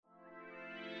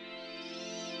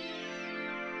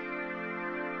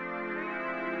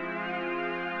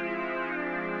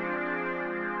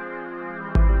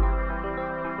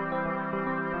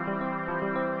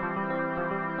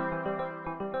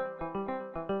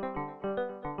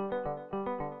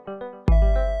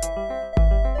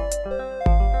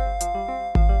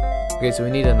Okay, so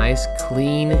we need a nice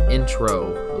clean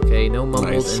intro. Okay, no mumbled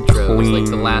Nice, intros like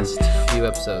the clean- last few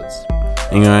episodes.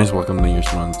 Hey guys, welcome to your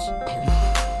Swans.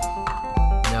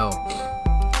 No.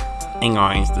 Hey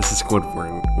guys, this is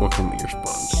Squidward. Welcome to your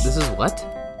Swans. This is what?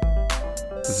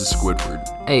 This is Squidward.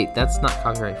 Hey, that's not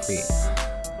copyright free.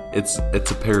 It's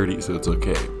a parody, so it's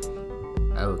okay.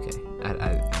 Oh, okay. I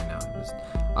know.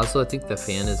 Also, I think the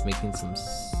fan is making some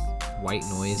white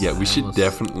noise. Yeah, we I should almost-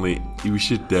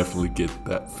 definitely get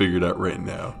that figured out right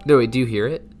now. No, wait, do you hear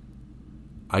it?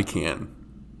 I can.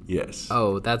 Yes.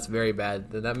 Oh, that's very bad.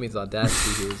 Then that means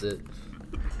Audacity hears it.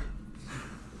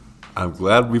 I'm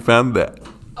glad we found that.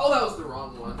 Oh, that was the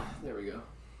wrong one. There we go.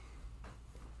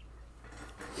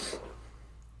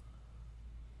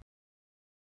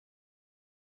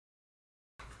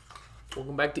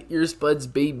 Welcome back to Ear Spuds,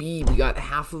 baby. We got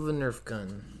half of a Nerf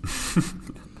gun.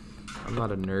 I'm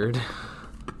not a nerd.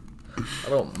 I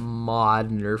don't mod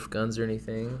Nerf guns or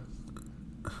anything.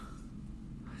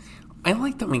 I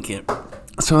like to make it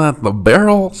so that the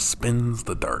barrel spins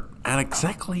the dart at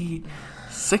exactly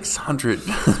 600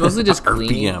 It's mostly just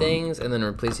cleaning RPM. things and then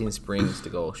replacing springs to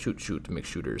go shoot to make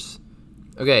shooters.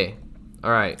 Okay.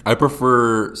 All right. I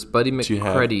prefer Buddy to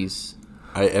have- McCreddy's.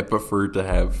 I prefer to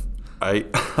have I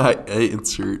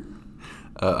insert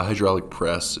a hydraulic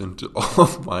press into all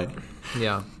of my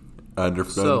Yeah.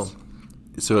 Nerf guns.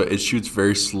 So it shoots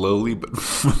very slowly but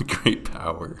with great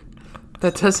power.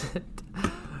 That doesn't.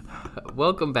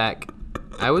 Welcome back.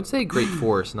 I would say great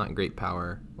force, not great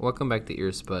power. Welcome back to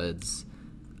Ear Spuds.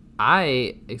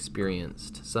 I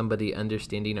experienced somebody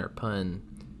understanding our pun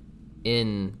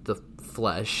in the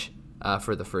flesh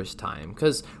for the first time.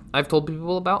 Because I've told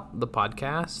people about the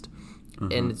podcast,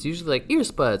 and it's usually like, Ear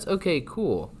Spuds, okay,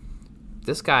 cool.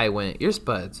 This guy went, Ear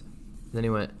Spuds. Then he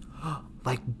went,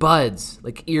 like buds,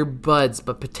 like earbuds,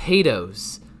 but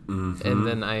potatoes. And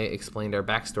then I explained our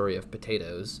backstory of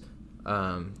potatoes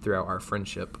throughout our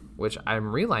friendship, which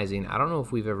I'm realizing, I don't know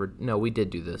if we've ever... No, we did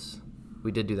do this.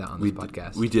 We did do that on this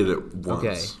podcast. We did it once.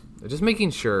 Okay. Just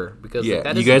making sure, because Yeah, like,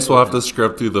 that you is guys will have to important.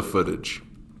 scrub through the footage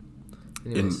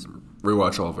Anyways, and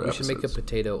rewatch all of our we should episodes. make a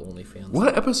potato OnlyFans.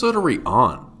 What episode are we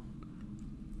on?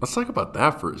 Let's talk about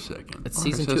that for a second. It's Oh,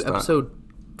 season so 2, it's not- episode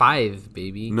 5,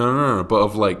 baby. No. But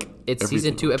of like... It's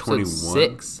season 2, episode 21?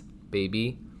 6,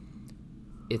 baby.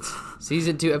 It's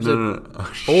season 2, episode No.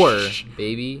 4,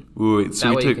 baby. Wait, so That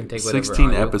we way you took can take whatever 16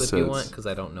 audio clip you episodes. want, because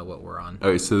I don't know what we're on.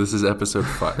 Okay, so this is episode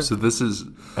 5. So this is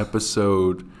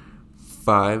episode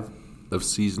 5 of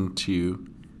season 2,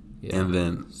 Yeah. and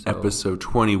then So- episode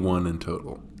 21 in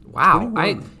total. Wow,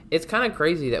 21. it's kind of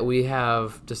crazy that we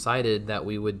have decided that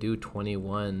we would do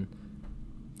 21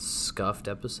 scuffed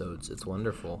episodes. It's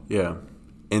wonderful. Yeah.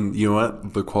 And you know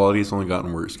what? The quality's only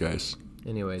gotten worse, guys.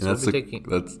 Anyways, And we'll that's be the, taking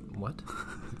that's what?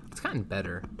 It's gotten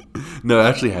better. no, it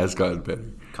actually has gotten better.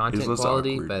 Content It's less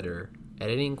quality awkward. better.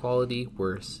 Editing quality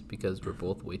worse because we're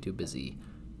both way too busy.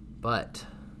 But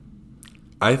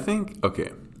I think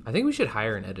okay. I think we should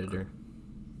hire an editor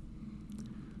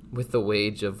with the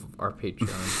wage of our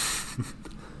Patreon.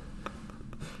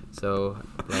 So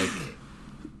like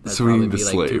that'd So we probably need a be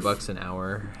like slave. $2 an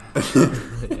hour.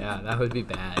 Yeah, that would be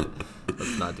bad.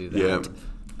 Let's not do Yeah.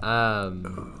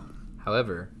 that.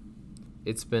 However,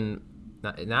 it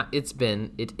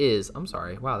is. I'm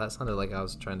sorry. Wow, that sounded like I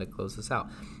was trying to close this out.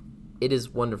 It is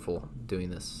wonderful doing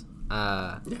this.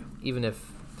 Even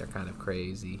if they're kind of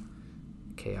crazy,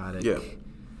 chaotic. Yeah.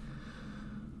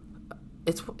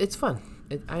 It's fun.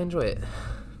 I enjoy it.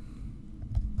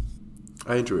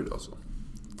 I enjoyed it also.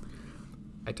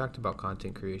 I talked about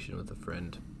content creation with a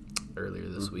friend earlier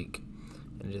this week,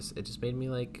 and it just made me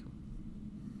like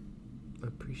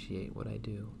appreciate what I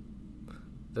do.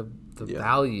 The Yeah.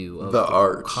 value of The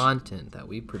art. content that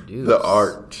we produce. The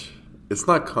art. It's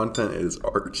not content, it is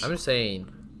art. I'm just saying,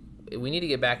 we need to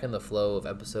get back in the flow of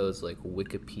episodes like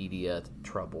Wikipedia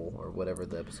Trouble or whatever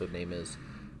the episode name is.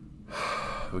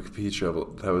 Wikipedia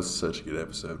Trouble. That was such a good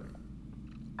episode.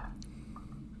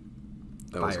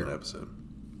 That was Fire. an episode.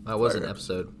 That was Fire an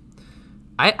episode.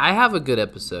 I have a good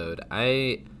episode. But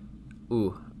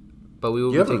we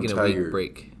will You be have an taking a week entire-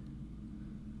 break.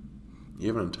 You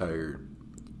have an entire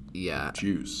Yeah.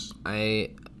 juice.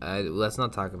 I let's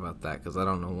not talk about that because I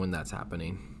don't know when that's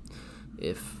happening.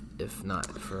 If not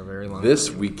for a very long This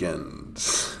time. weekend.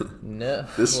 No.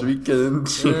 This weekend.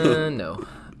 No.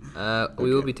 We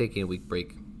will Okay. be taking a week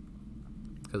break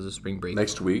because of spring break.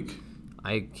 Next week.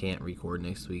 I can't record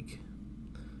next week.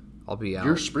 I'll be out.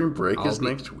 Your spring break I'll is be-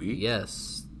 next week?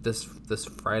 Yes. This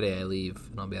Friday I leave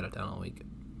and I'll be out of town all week.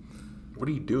 What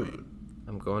are you doing?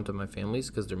 I'm going to my family's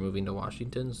because they're moving to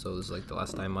Washington, so this is like the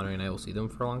last time Monterey and I will see them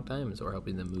for a long time, so we're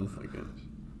helping them move. Oh my goodness.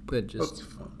 But just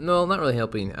That's fun. no, not really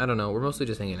helping. I don't know. We're mostly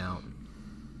just hanging out.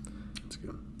 That's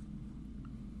good.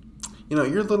 You know,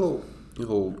 your little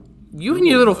You and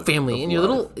your little of family and your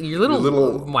life.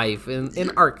 little wife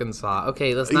in Arkansas.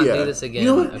 Okay, let's not do this again. You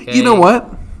know what? Okay? You know what?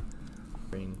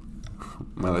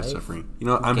 My life's Life? suffering. You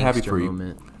know what? I'm happy Gangster for you.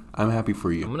 moment. I'm happy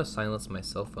for you. I'm gonna silence my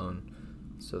cell phone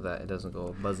so that it doesn't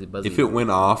go buzzy. If it went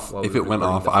off, While we were recording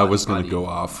the I was potty. gonna go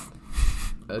off.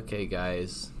 Okay,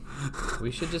 guys,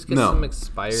 we should just get No. some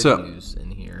expired So- news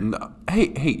in here. No.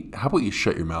 Hey, how about you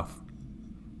shut your mouth?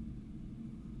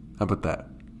 How about that?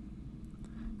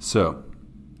 So,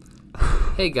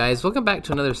 Hey guys, welcome back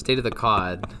to another State of the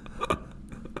Cod.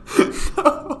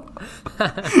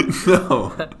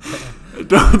 no,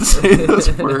 don't say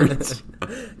those words.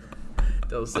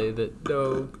 Don't say that.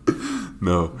 No.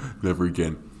 No, never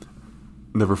again.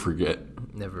 Never forget.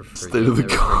 Never forget. State of the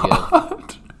never forget.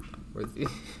 God.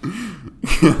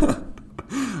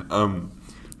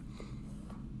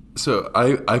 So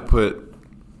I put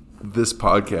this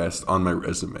podcast on my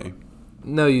resume.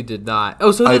 No, you did not.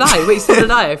 Oh, so did I. Wait, so did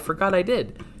I. I forgot I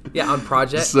did. Yeah, on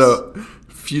projects. So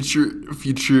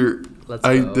future. Let's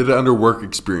I go. did it under work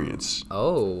experience.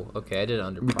 Oh, okay. I did it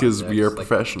under Because we projects, are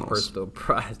professionals. Personal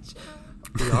projects.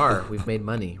 We are. We've made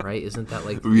money, right? Isn't that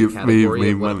like the We've category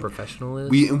made of what money. a professional is?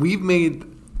 We've made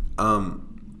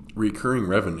recurring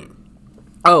revenue.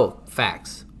 Oh,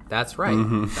 facts. That's right.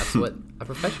 Mm-hmm. That's what a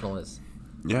professional is.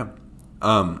 Yeah.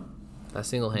 That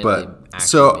single-handedly. But actually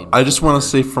so made me I just want better. to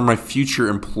say for my future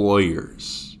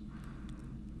employers,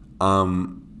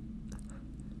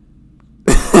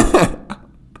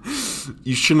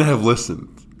 you shouldn't have listened.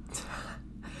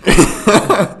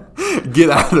 Get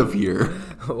out of here.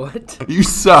 What? You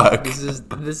suck.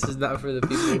 This is not for the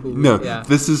people who. No, Yeah.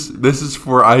 this is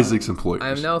for Isaac's employers.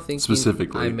 I'm now thinking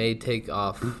specifically. I may take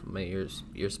off my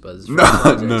earbuds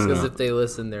No, because no. if they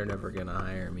listen, they're never gonna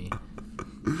hire me.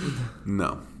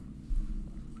 No.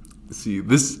 See,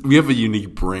 we have a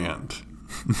unique brand.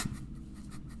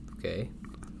 Okay.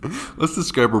 Let's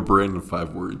describe our brand in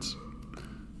 5 words.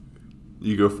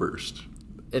 You go first.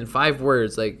 In 5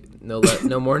 words, like no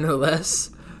more, no less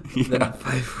Yeah. than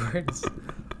 5 words.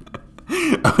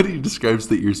 How do you describe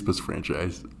the Earbuds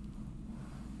franchise?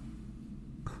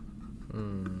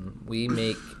 We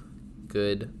make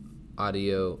good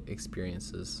audio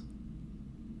experiences.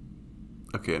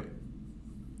 Okay.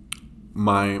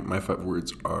 My 5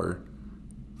 words are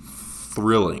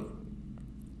thrilling,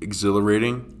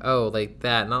 exhilarating. Oh, like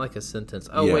that, not like a sentence.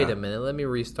 Oh, Yeah. wait a minute. Let me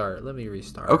restart.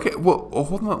 Okay, well,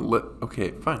 hold on.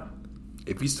 Okay, fine.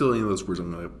 If you steal any of those words,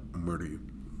 I'm gonna murder you.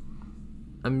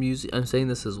 I'm saying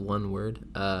this as one word.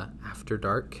 After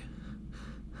dark.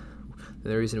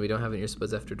 The reason we don't have an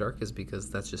Earbuds After Dark is because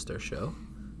that's just our show.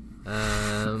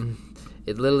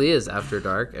 It literally is After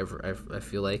Dark. I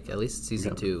feel like at least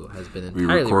season 2 has been We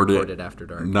entirely record recorded it after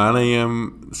dark. 9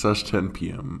 a.m. / 10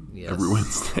 p.m. Yes. every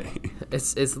Wednesday.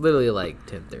 It's literally like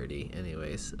 10:30.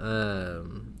 Anyways,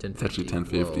 10:50. It's actually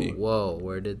 10:50. Whoa,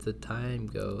 where did the time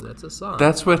go? That's a song.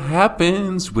 That's what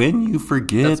happens when you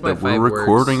forget That's my that we're 5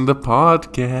 recording the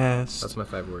podcast. That's my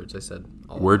 5 words. I said.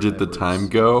 All Where my did the 5 time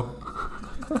words. go?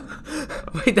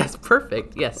 Wait, that's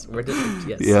perfect. Yes. Where did it?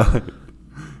 Yes. Yeah.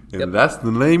 And Yep. that's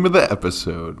the name of the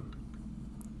episode.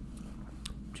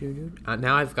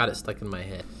 Now I've got it stuck in my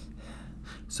head.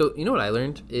 So you know what I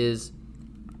learned is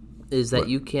that What?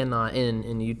 you cannot in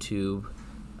YouTube,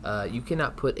 you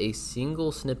cannot put a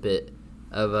single snippet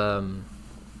of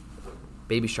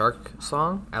Baby Shark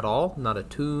song at all, not a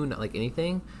tune, not like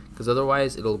anything, because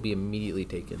otherwise it'll be immediately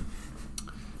taken,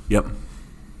 Yep.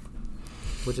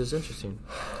 which is interesting.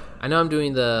 I know I'm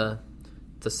doing the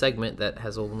segment that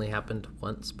has only happened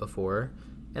once before,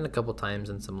 and a couple times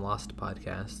in some lost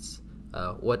podcasts.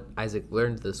 What Isaac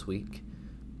learned this week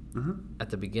at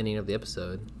the beginning of the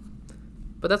episode.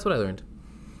 But that's what I learned.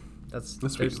 That's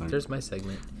what you learned. There's my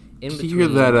segment. In Did between, you hear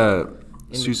that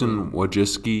in Susan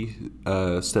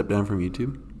Wojcicki stepped down from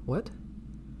YouTube? What?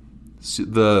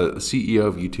 The CEO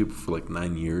of YouTube for like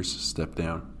 9 years stepped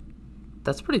down.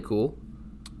 That's pretty cool.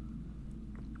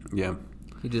 Yeah.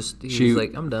 He She- was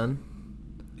like, I'm done.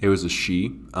 It was a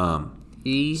she.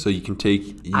 He. So you can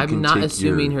take. I'm not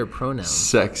assuming her pronouns.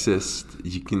 Sexist.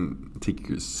 You can take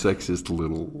your sexist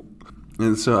little.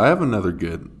 And so I have another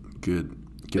good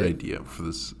Bit? idea for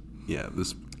this. Yeah,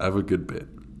 I have a good bit.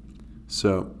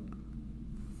 So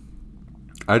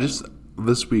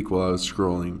this week while I was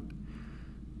scrolling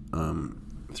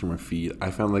through my feed, I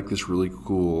found like this really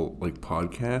cool like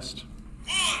podcast.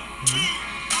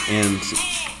 And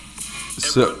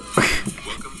so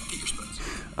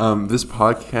this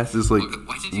podcast is like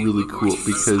really cool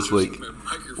because like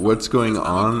what's going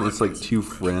on, it's like 2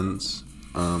 friends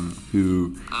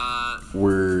who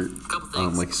were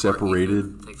like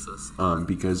separated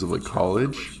because of like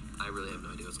college. I really have no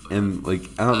idea what's going on. And like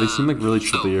I don't know, they seem like really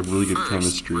chill. They have really good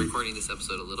chemistry. We're recording this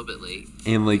episode a little bit late,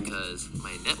 and like because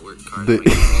my network card.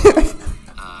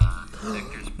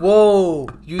 Whoa!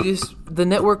 The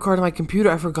network card on my computer.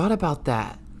 I forgot about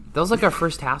that. That was like our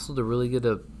first hassle to really get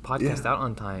a podcast out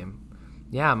on time.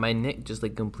 Yeah, my NIC just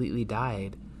like completely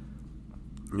died.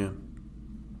 Yeah.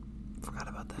 Forgot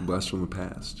about that. Blast from the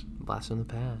past. Blast from the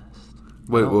past.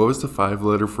 Wait, what was the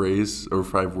 5-letter phrase or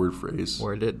 5-word phrase?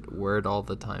 Where'd all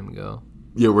the time go?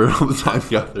 Yeah, where'd all the time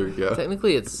go? There we go.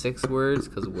 Technically, it's 6 words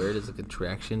because word is a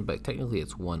contraction, but technically,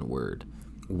 it's 1 word.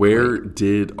 Where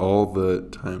did all the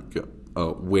time go?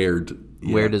 Oh, where'd.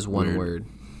 Yeah, where does 1 word?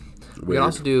 We can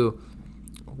also do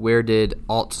where did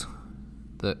alt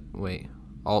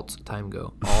time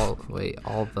go? All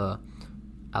the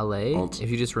LA. Alt. If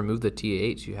you just remove the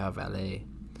TH, you have LA.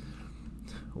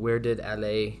 Where did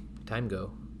LA time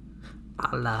go?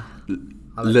 Allah.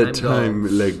 Let time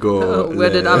let go. Where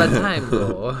did all the time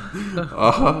go?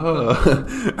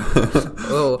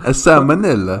 Oh, a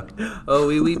salmonella. Oh,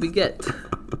 we beget.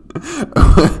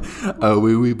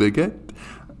 We beget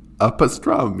a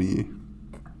pastrami.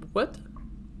 What?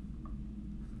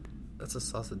 That's a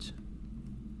sausage.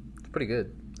 It's pretty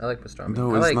good. I like pastrami.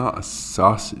 No, it's not a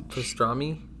sausage.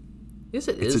 Pastrami? Yes,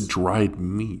 it is. It's a dried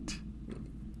meat.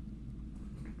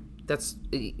 It's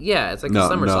like a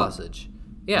summer sausage.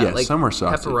 Yeah, like summer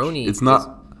sausage. Pepperoni. It's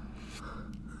not.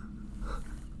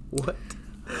 What?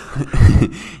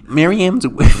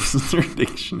 Merriam-Webster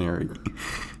Dictionary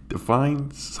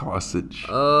defines sausage.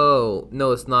 Oh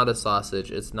no, it's not a sausage.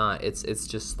 It's not. It's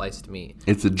just sliced meat.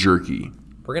 It's a jerky.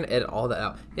 We're gonna edit all that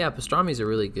out. Yeah, pastrami's a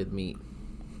really good meat.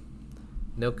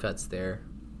 No cuts there.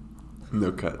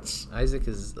 No cuts. Isaac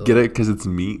is. Get it? Because it's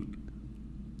meat.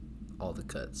 All the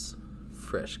cuts.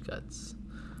 Fresh cuts.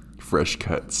 Fresh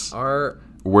cuts.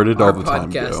 Where did all the time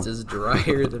go? Our podcast is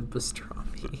drier than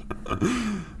pastrami.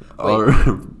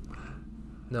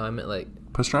 No, I meant like...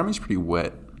 Pastrami's pretty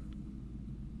wet.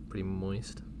 Pretty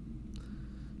moist.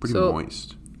 Pretty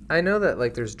moist. I know that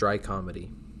like there's dry comedy.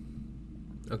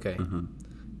 Okay. Mm-hmm.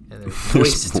 And there's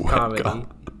moist comedy.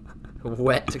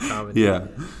 Wet comedy. Yeah.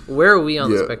 Where are we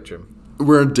on the spectrum?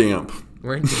 We're in damp.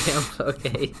 We're in damp?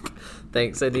 Okay.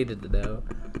 Thanks, I needed to know.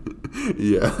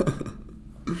 Yeah.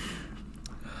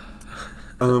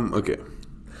 Okay.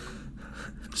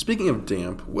 Speaking of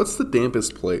damp, what's the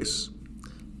dampest place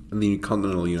in the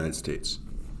continental United States?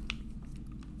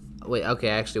 Wait, okay,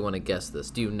 I actually want to guess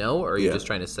this. Do you know, or are you just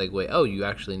trying to segue? Oh, you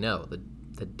actually know.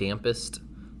 The dampest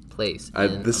place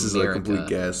in This is America. a complete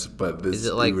guess, but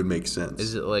it would make sense.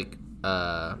 Is it like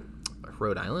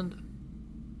Rhode Island?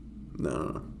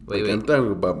 No. Wait. I'm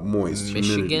talking about moist.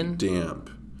 Michigan? Damp.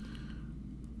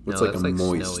 What's No, like a like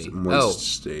moist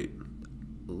state?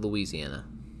 Louisiana.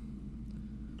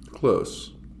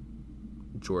 Close.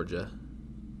 Georgia.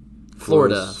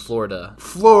 Close. Florida.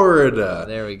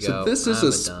 There we go. So this is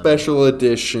a special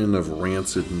edition of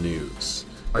Rancid News.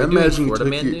 Are you doing Florida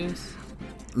Man news?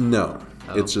 No.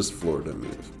 It's just Florida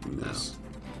news.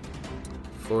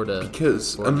 Florida.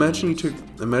 Because imagine you took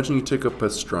a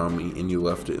pastrami and you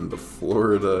left it in the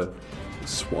Florida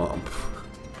swamp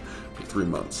for 3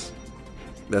 months.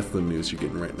 That's the news you're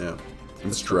getting right now.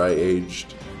 It's dry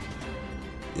aged,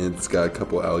 and it's got a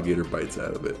couple alligator bites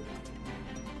out of it.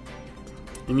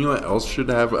 And you know what else should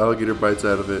have alligator bites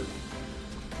out of it?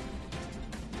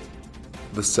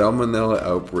 The salmonella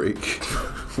outbreak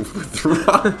with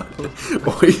raw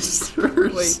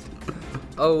oysters.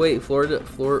 Wait,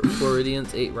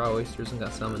 Floridians ate raw oysters and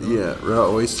got salmonella. Yeah, raw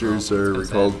oysters are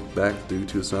recalled back due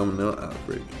to a salmonella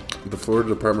outbreak. The Florida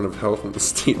Department of Health and the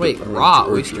State Department raw of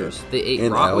Georgia oysters? They ate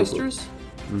raw oysters?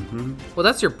 Mm-hmm. Well,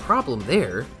 that's your problem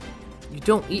there. You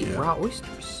don't eat raw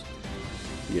oysters.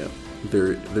 Yeah.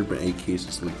 There have been 8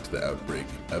 cases linked to the outbreak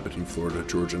between Florida,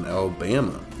 Georgia, and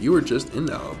Alabama. You were just in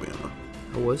Alabama.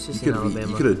 I was just in Alabama.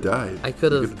 You could have died. I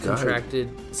could have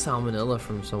contracted salmonella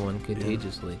from someone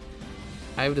contagiously.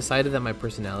 I have decided that my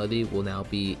personality will now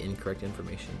be incorrect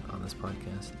information on this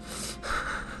podcast.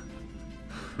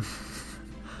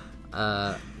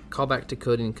 Call back to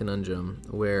Coding Conundrum,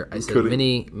 where I said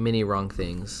many wrong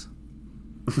things.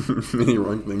 Many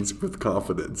wrong things with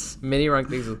confidence. Many wrong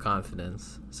things with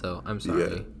confidence. So I'm sorry.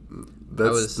 Yeah,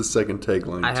 that's the second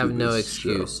tagline. I have no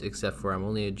excuse except for I'm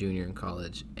only a junior in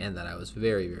college and that I was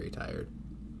very, very tired.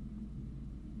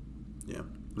 Yeah,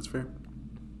 that's fair.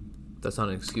 That's not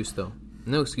an excuse though.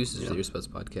 No excuses for the Earbuds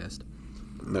podcast.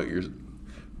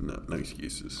 No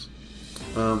excuses.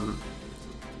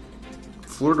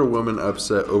 Florida woman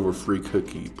upset over free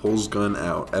cookie pulls gun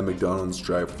out at McDonald's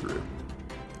drive-thru.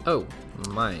 Oh,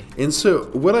 my. And so,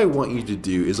 what I want you to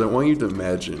do is I want you to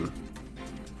imagine.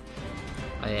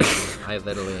 I am. I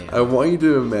literally am. I want you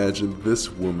to imagine this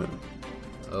woman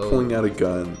pulling out a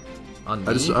gun. On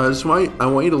me? I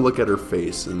want you to look at her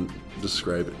face and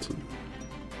describe it to me.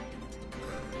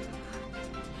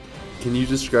 Can you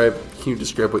describe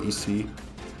what you see?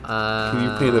 Can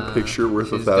you paint a picture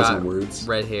worth 1,000 words?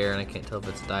 Red hair, and I can't tell if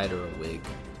it's dyed or a wig.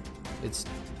 It's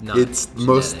not. It's genetic.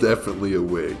 most definitely a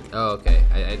wig. Oh, okay.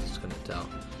 I just couldn't tell.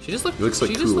 She just looks. Looks like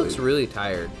she just Kool-Aid. looks really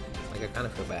tired. Like I kind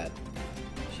of feel bad.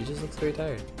 She just looks very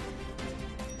tired.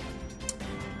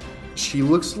 She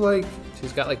looks like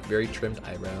She's got like very trimmed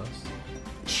eyebrows.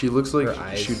 she looks like Her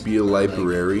eyes she'd be a are, like,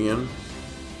 librarian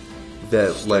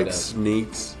that straight like up.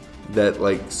 sneaks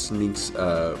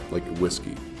like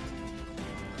whiskey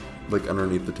like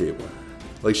underneath the table.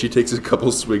 Like she takes a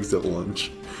couple swigs at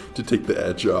lunch to take the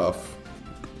edge off.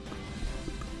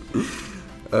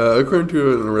 According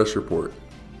to an arrest report,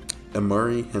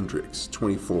 Amari Hendricks,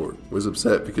 24, was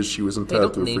upset because she was Hey,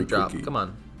 entitled don't to a free name drop. cookie. Come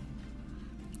on.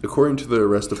 According to the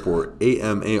arrest report,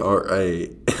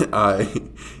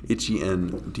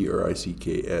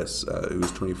 Amarihendricks, who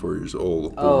was 24 years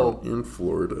old, born in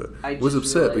Florida, I was just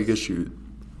upset realized- because she...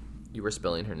 You were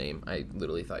spelling her name. I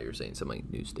literally thought you were saying some like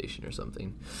news station or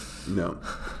something. No,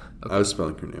 I was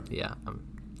spelling her name. Yeah.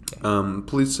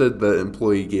 Police said the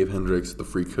employee gave Hendricks the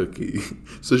free cookie,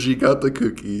 so she got the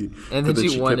cookie, And but then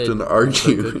she wanted kept on the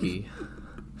arguing. cookie.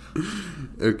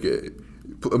 Okay.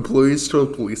 Employees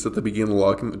told police that they began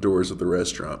locking the doors of the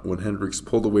restaurant when Hendricks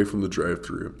pulled away from the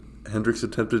drive-thru. Hendricks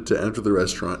attempted to enter the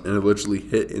restaurant and allegedly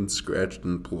hit and scratched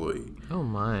an employee. Oh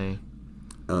my.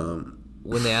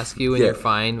 When they ask you when you're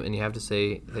fine, and you have to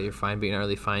say that you're fine, but you're not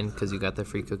really fine because you got the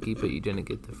free cookie, but you didn't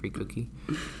get the free cookie.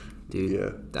 Dude,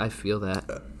 Yeah. I feel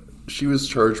that. She was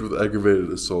charged with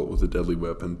aggravated assault with a deadly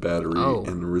weapon, battery, Oh.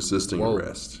 and resisting Whoa.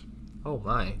 arrest. Oh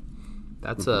my.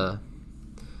 That's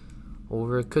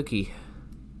over a cookie.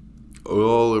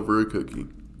 All over a cookie.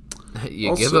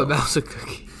 You give Also- a mouse a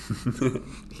cookie.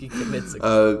 He commits a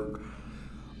cookie.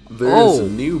 There's Oh. a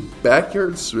new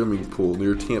backyard swimming pool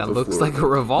near Tampa, That looks Florida, like a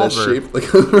revolver. That's shaped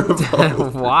like a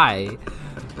revolver. Why?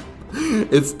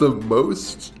 It's the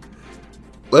most...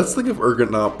 Let's think of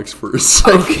ergonomics for a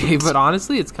second. Okay, but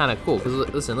honestly, it's kind of cool. Because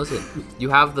listen. You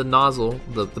have the nozzle,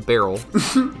 the barrel.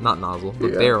 Not nozzle, the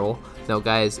Yeah. barrel. No,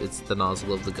 guys, it's the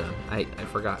nozzle of the gun. I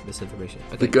forgot this information.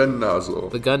 Okay. The gun nozzle.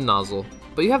 The gun nozzle.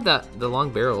 But you have the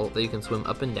long barrel that you can swim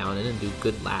up and down in and do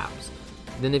good laps.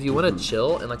 Then if you want to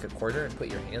chill in like a corner and put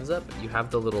your hands up, you have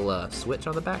the little switch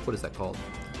on the back. What is that called?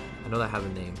 I know that has a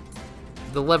name.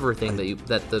 The lever thing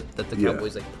that the Yeah.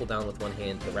 cowboys like pull down with one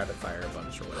hand to rapid fire a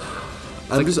bunch or whatever.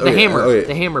 It's I'm like just- the okay, hammer. okay.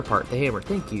 The hammer part. The hammer.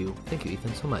 Thank you,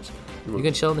 Ethan, so much. You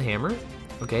can chill in the hammer.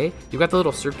 Okay, you've got the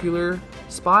little circular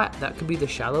spot that could be the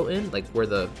shallow end, like where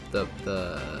the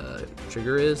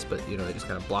trigger is, but you know they just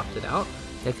kind of blocked it out.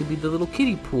 That could be the little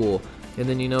kiddie pool, and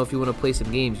then if you want to play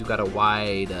some games, you've got a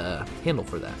wide handle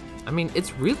for that. I mean,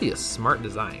 it's really a smart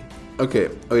design. Okay,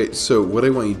 so what I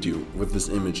want you to do with this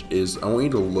image is I want you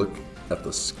to look at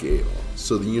the scale.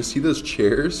 So then you see those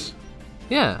chairs?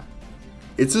 Yeah.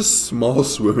 It's a small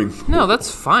swimming pool. No,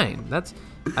 that's fine.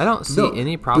 I don't see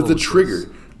any problem. But the with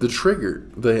trigger, this.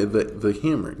 the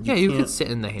hammer. You can't- can sit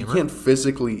in the hammer. You can't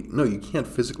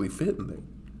physically fit in there.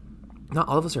 Not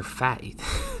all of us are fat, Ethan.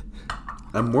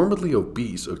 I'm morbidly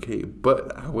obese, okay,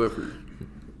 but however,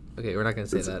 Okay, we're not gonna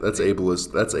say that. that's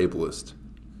ableist. That's ableist.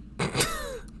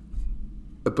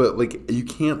 But like, you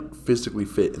can't physically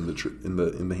fit in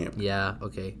the hammer. Yeah.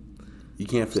 Okay. You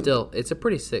can't fit. Still, it's a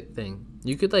pretty sick thing.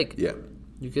 You could Yeah.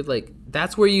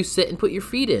 that's where you sit and put your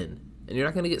feet in, and you're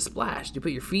not gonna get splashed. You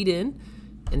put your feet in,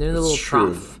 and they're in the little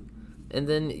true. trough, and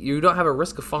then you don't have a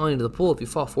risk of falling into the pool. If you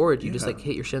fall forward, you just Yeah. like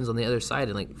hit your shins on the other side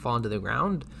and like fall into the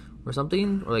ground or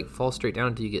something, or like fall straight down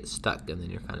until you get stuck, and then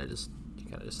you're kind of just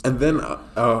stuck. And then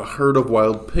a herd of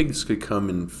wild pigs could come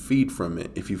and feed from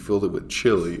it if you filled it with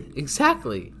chili.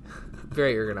 Exactly.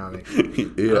 Very ergonomic.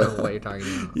 Yeah. I don't know what you're talking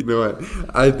about. You know what?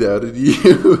 I doubted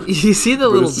you. You see the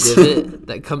little it's- divot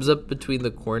that comes up between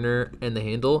the corner and the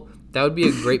handle? That would be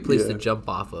a great place to Yeah. jump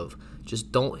off of.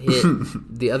 Just don't hit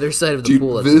the other side of the Dude,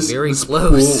 pool that's this very this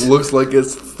close. pool looks like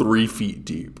it's 3 feet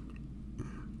deep.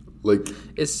 Like,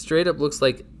 It straight up looks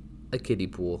like a kiddie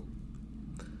pool.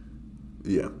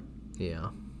 yeah. Yeah.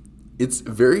 It's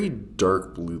very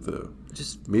dark blue though.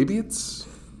 Just Maybe it's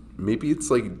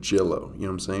like Jell-O. You know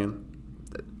what I'm saying?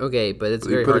 okay, but it's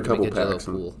They very put a hard to make a couple Jell-O packs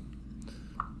in. pool.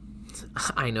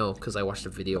 I know, because I watched a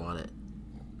video on it.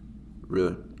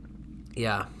 Really?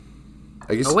 Yeah.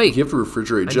 I guess Oh, wait. you have to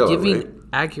refrigerate I'm Jell-O, giving right?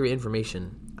 accurate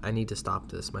information. I need to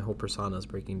stop this. My whole persona is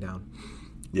breaking down.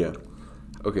 Yeah.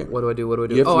 Okay. What do I do? What do I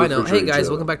do? You have to Oh, I know. Hey refrigerate guys, Jell-O.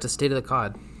 welcome back to State of the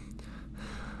Cod.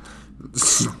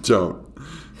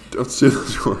 Don't say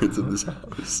those words in this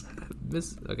house.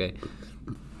 Okay.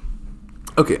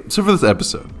 Okay, so for this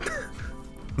episode.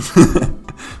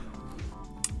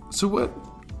 So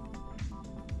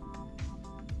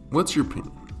what's your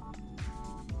opinion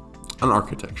on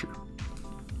architecture?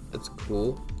 That's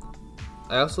cool.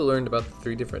 I also learned about the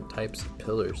 3 different types of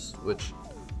pillars, which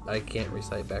I can't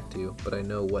recite back to you, but I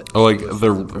know what. Oh, like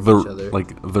distinguishes them from each other.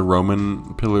 the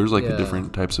Roman pillars, like the Yeah.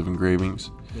 different types of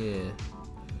engravings. Yeah.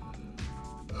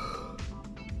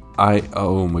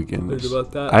 Oh my goodness. Heard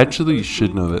about that? I actually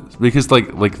should know that because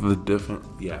like the different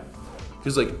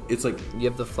because like it's like You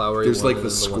have the flowery there's one like and the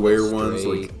then one square that's ones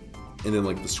straight. like and then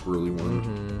like the swirly one.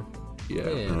 Mm-hmm. Yeah,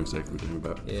 I Yeah. know exactly what you're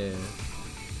talking about. Yeah.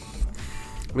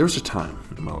 There was a time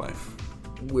in my life.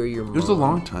 Where your mom It was a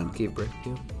long time. gave birth to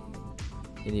you,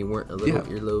 and you weren't a little Yeah.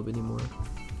 earlobe anymore.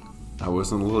 I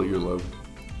wasn't a little earlobe.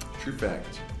 True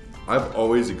fact. I've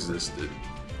always existed.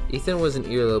 Ethan was an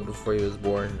earlobe before he was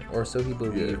born, or so he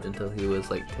believed until he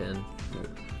was like 10.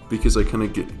 Because I kind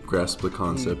of grasp the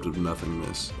concept of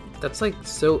nothingness. That's like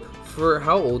so. For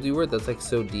how old you were, that's like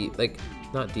so deep. Like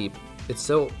not deep. It's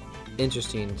so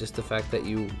interesting. Just the fact that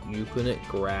you couldn't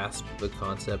grasp the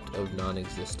concept of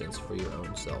non-existence for your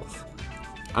own self.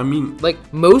 I mean, Like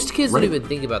most kids Right. don't even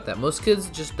think about that. Most kids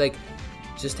just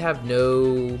have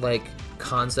no like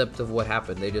concept of what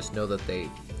happened. They just know that they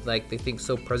think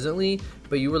so presently,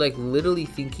 but you were like literally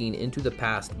thinking into the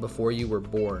past before you were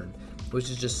born, which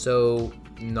is just so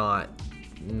not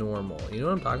normal. You know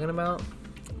what I'm talking about?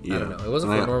 yeah. I don't know. It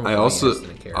wasn't And for normal. I for me, also, just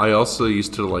didn't care. I also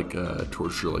used to like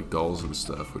torture like dolls and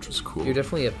stuff, which was cool. You're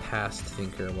definitely a past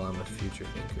thinker while I'm a future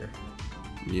thinker.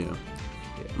 Yeah.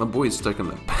 My boy's stuck in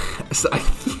the past. I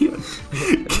can't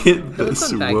get Let's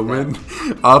this unpack woman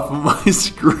off of my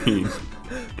screen.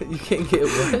 You can't get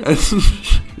what?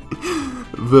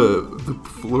 the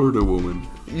Florida woman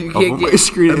You off can't of my get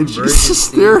screen, and she's emergency.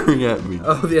 staring at me.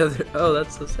 Oh, the other. Oh,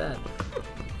 that's so sad.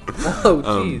 Oh,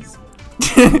 jeez.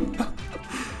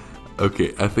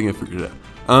 Okay, I think I figured it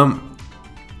out.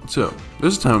 So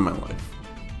there's a time in my life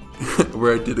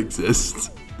where I did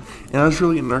exist, and I was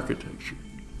really into architecture.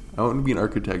 I wanted to be an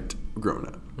architect growing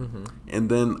up, and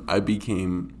then I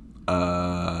became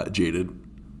jaded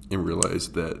and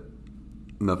realized that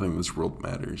nothing in this world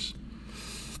matters.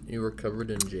 You were covered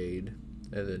in jade,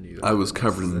 and then you. I was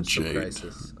covered in that's the jade.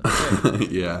 crisis. Okay.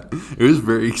 Yeah, it was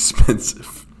very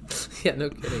expensive. Yeah, no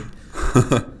kidding.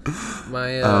 My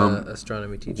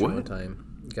astronomy teacher what? one time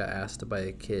got asked by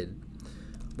a kid,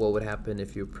 "What would happen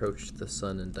if you approached the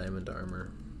sun in diamond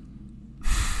armor?"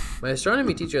 My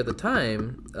astronomy teacher at the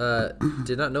time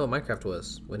did not know what Minecraft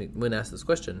was when asked this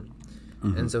question,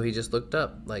 and so he just looked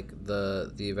up like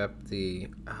the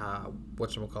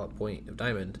whatchamacallit point of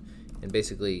diamond, and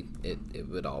basically it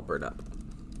would all burn up.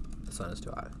 The sun is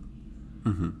too hot.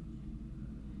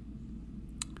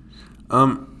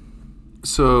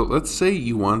 So let's say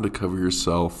you wanted to cover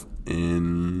yourself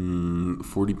in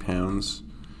 40 pounds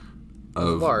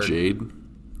of Lard. jade.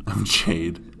 Of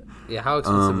jade. Yeah, how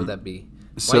expensive would that be?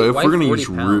 So if why we're gonna 40 use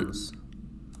pounds?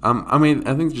 I mean,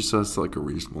 I think just that's like a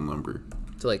reasonable number.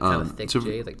 To like kind of thick so-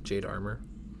 jade, like jade armor.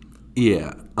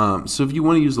 Yeah. So if you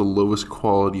want to use the lowest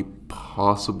quality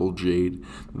possible jade,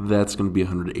 that's going to be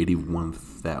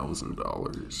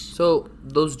 $181,000. So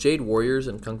those Jade Warriors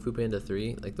in Kung Fu Panda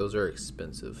 3, like those are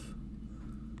expensive.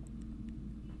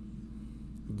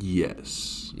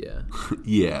 Yes. Yeah.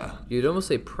 Yeah. You'd almost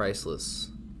say priceless.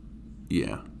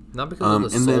 Yeah. Not because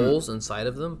of the and then- souls inside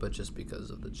of them, but just because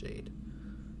of the jade.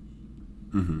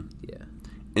 Mm-hmm. Yeah.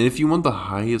 And if you want the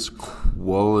highest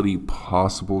quality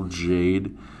possible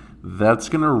jade, that's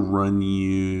gonna run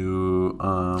you.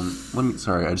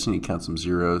 Sorry, I just need to count some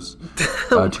zeros.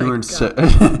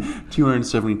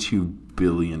 $272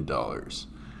 billion.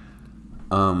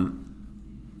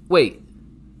 Wait.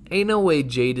 Ain't no way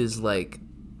jade is like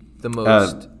the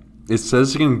most. It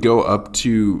says it can go up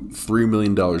to $3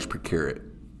 million per carat.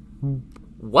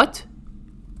 What?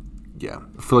 Yeah,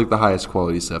 for like the highest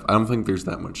quality stuff. I don't think there's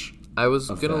that much. I was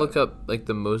of gonna that. look up like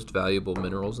the most valuable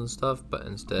minerals and stuff, but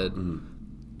instead Mm-hmm.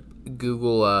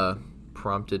 Google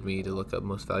prompted me to look up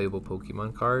most valuable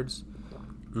Pokemon cards.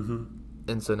 Mm-hmm.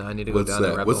 And so now I need to go down that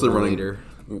rabbit What's the hole running? later.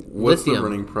 What's the Lithium.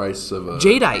 running price of a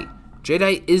Jadeite.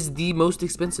 Jadeite is the most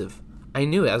expensive. I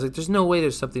knew it. I was like, there's no way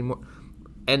there's something more.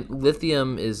 And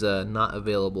lithium is not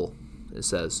available, it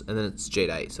says. And then it's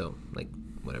jadeite, so like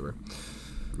whatever.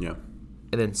 Yeah.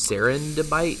 And then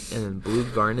serendipite, and then blue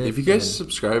garnet. If you guys and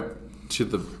subscribe to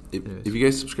the if you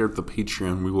guys subscribe to the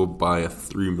Patreon, we will buy a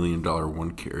 $3 million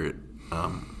 1 carat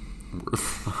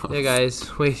Yeah,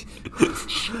 guys, we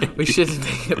should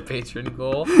make a patron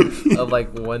goal of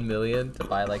like 1 million to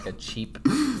buy like a cheap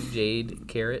jade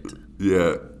carrot.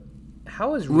 Yeah.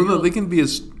 How is Well, real? no, they can be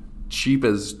as cheap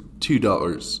as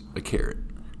 $2 a carrot.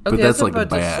 But Okay, that's what like I was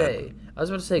about bad. to say. I was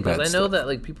about to say because bad I know stuff. that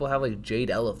like people have like jade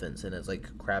elephants and it's like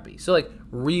crappy. So like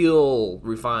real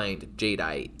refined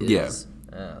jadeite is.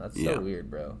 That's Yeah. so weird,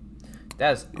 bro.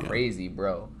 That's crazy,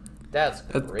 bro. That's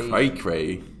That's crazy.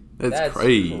 cray. That's That's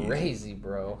crazy. crazy,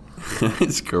 bro.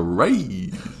 It's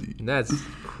crazy. That's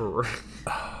crazy.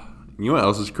 You know what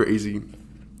else is crazy?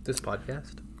 This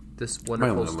podcast, this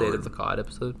wonderful State landlord. of the COD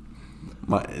episode.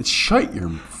 Shut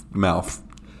your mouth.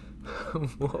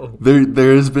 Whoa.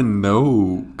 There has been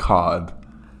no COD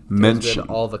mentioned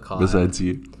all the COD. besides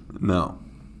you. No.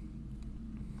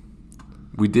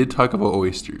 We did talk about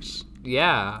oysters,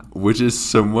 Yeah, which is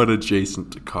somewhat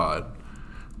adjacent to COD.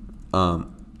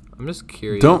 I'm just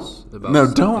curious. Don't- about no,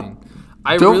 something.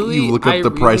 don't you look up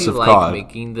the price of like COD.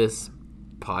 making this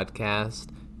podcast.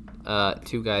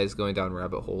 Two guys going down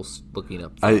rabbit holes looking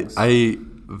up I things.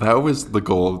 that was the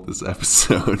goal of this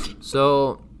episode.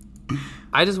 So,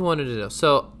 I just wanted to know.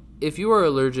 So, if you were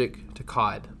allergic to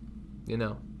cod,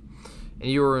 and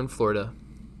you were in Florida,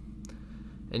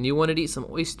 and you wanted to eat some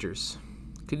oysters,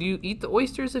 could you eat the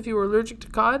oysters if you were allergic to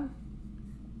cod?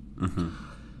 Mm-hmm.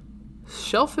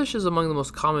 Shellfish is among the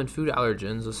most common food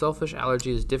allergens. A shellfish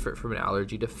allergy is different from an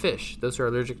allergy to fish. Those who are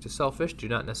allergic to shellfish do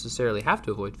not necessarily have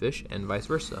to avoid fish, and vice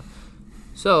versa.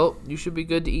 So, you should be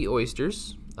good to eat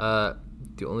oysters.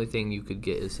 The only thing you could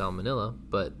get is salmonella,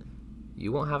 but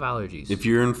you won't have allergies. If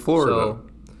you're in Florida, So,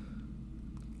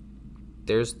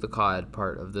 there's the cod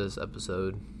part of this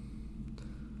episode.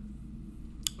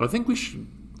 I think we should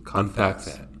unpack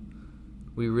facts. that.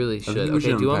 We really should. think we Okay,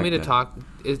 should do you want me to unpack talk?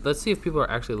 Let's see if people are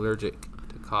actually allergic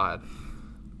to cod.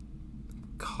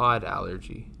 Cod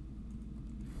allergy.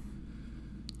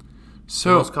 The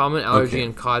So most common allergy okay.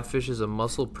 in codfish is a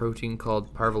muscle protein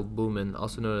called parvalbumin,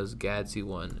 also known as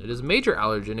GADC1. It is a major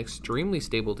allergen, extremely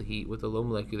stable to heat, with a low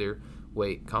molecular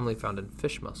weight, commonly found in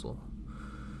fish muscle.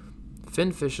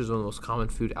 Fin fish is one of the most common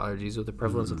food allergies, with a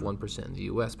prevalence of 1% in the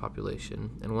U.S.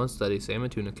 population. In one study, salmon,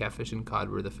 tuna, catfish, and cod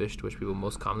were the fish to which people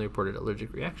most commonly reported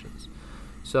allergic reactions.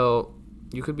 So,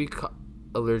 you could be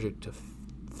allergic to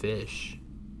fish,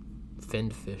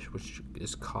 finned fish, which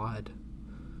is cod.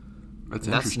 That's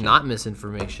That's interesting. not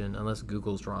misinformation, unless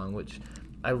Google's wrong, which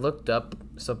I looked up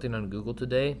something on Google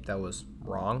today that was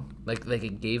wrong. Like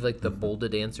it gave like the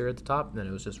bolded answer at the top, and then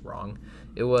it was just wrong.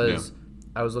 It was,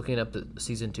 I was looking up the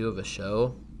season 2 of a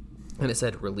show, and it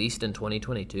said released in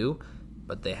 2022,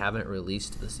 but they haven't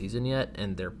released the season yet,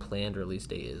 and their planned release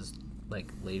date is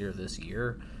like later this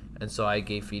year. And so I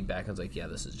gave feedback. I was like, yeah,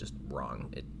 this is just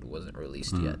wrong. It wasn't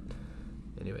released yet.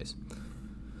 Anyways.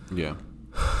 Yeah.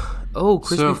 Oh,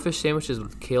 crispy So- fish sandwiches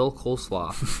with kale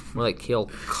coleslaw. More like kale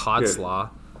cod Yeah. slaw.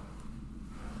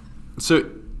 So,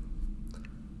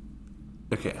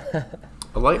 okay,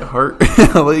 a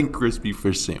light crispy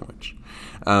fish sandwich,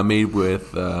 made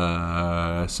with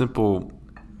simple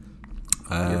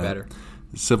Beer batter.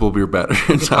 simple beer batter.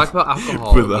 We can talk about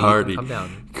alcohol. with a Okay, hearty calm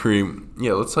down. cream.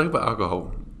 Yeah, let's talk about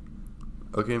alcohol.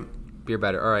 Okay, Beer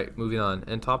batter. All right, moving on.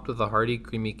 And topped with a hearty,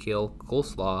 creamy kale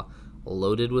coleslaw,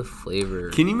 loaded with flavor.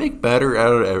 can you make batter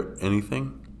out of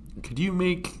anything? Could you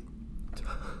make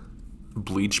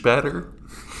bleach batter?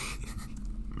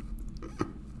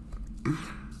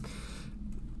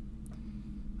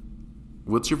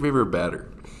 What's your favorite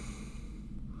batter?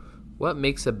 What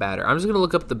makes a batter? I'm just gonna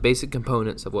look up the basic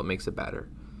components of what makes a batter.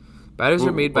 Batters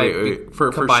are made by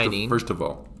combining. First of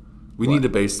all, we need a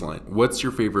baseline. What's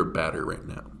your favorite batter right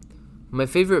now? My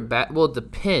favorite well, it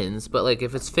depends, but like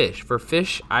if it's fish, for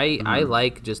fish, I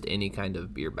like just any kind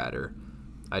of beer batter.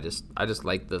 I just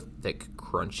like the thick,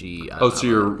 crunchy.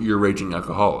 So you're raging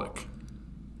alcoholic.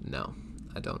 No,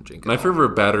 I don't drink. My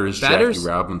favorite batter is Batters- Jackie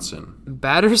Robinson.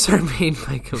 Batters are made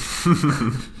by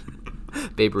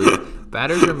Babe Ruth.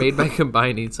 Batters are made by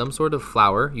combining some sort of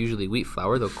flour, usually wheat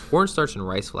flour, though cornstarch and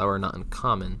rice flour are not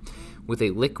uncommon, with a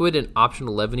liquid and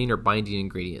optional leavening or binding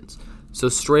ingredients. So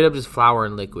straight up just flour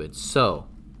and liquid. So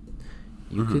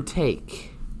you could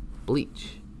take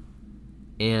bleach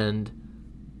and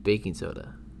baking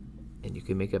soda, and you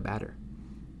can make a batter.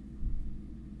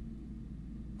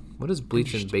 What does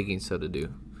bleach and baking soda do?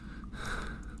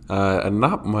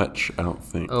 Not much, I don't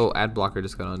think. Oh, ad blocker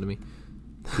just got onto me.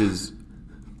 Because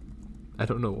I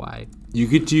don't know why. you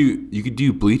could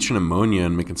do bleach and ammonia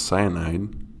and make it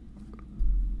cyanide.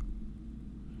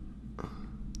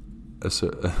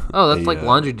 Oh, that's like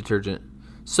laundry detergent.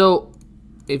 So,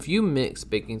 if you mix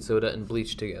baking soda and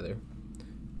bleach together,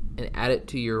 and add it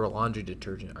to your laundry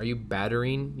detergent, are you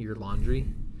battering your laundry?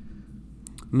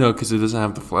 No, because it doesn't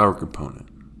have the flour component.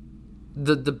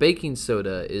 The baking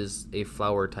soda is a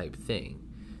flour type thing.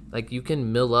 Like, you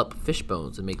can mill up fish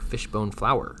bones and make fish bone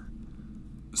flour.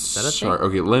 Is that a thing?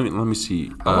 Okay, let me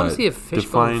see. I want to see if fish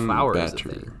bone flour batter.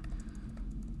 is a thing.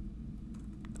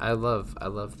 I love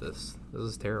this. This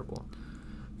is terrible.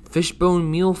 Fishbone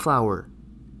meal flour.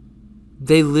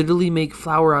 They literally make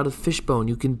flour out of fishbone.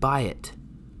 You can buy it.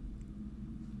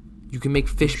 You can make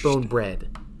fishbone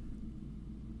bread.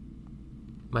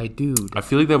 My dude. I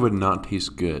feel like that would not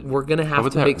taste good. We're going to have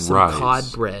to make some cod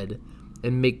bread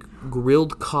and make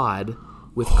grilled cod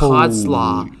with cod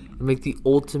slaw and make the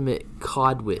ultimate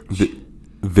cod witch.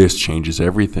 This changes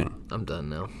everything. I'm done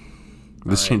now.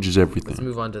 This changes everything. Let's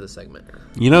move on to the segment.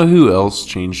 You know who else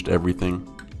changed everything?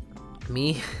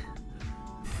 Me?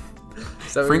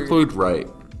 Frank Lloyd Wright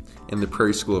and the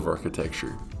Prairie School of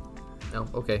Architecture. Oh,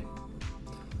 okay.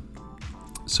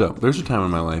 So, there's a time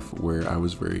in my life where I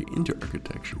was very into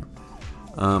architecture.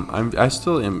 I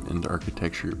still am into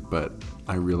architecture, but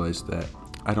I realized that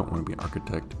I don't want to be an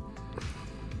architect.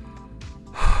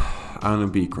 I want to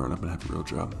be grown up and have a real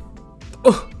job.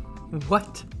 Oh,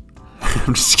 what?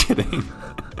 I'm just kidding.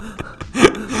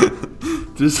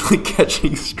 Just like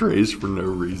catching strays for no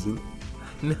reason.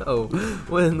 No,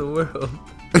 what in the world?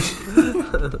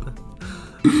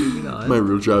 My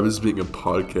real job is being a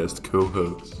podcast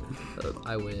co-host.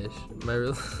 I wish. I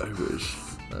wish.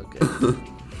 Okay.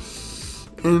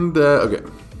 And, okay.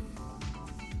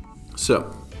 So,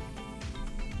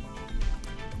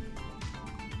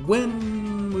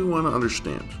 when we want to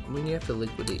understand... When you have to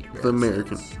liquidate your the assets.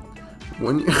 American...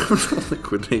 When you have to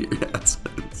liquidate your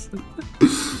assets,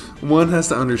 one has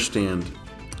to understand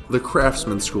the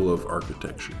Craftsman School of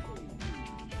Architecture.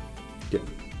 Yeah.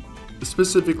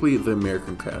 Specifically, the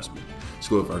American Craftsman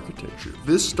School of Architecture.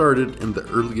 This started in the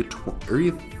early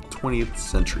 20th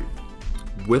century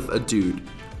with a dude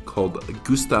called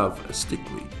Gustav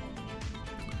Stickley.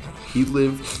 He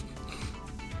lived...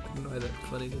 I don't know why that's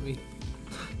funny to me.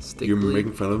 Stickley. You're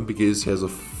making fun of him because he has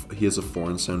a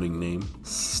foreign-sounding name.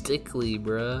 Stickley,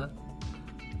 bruh.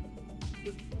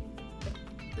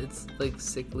 It's like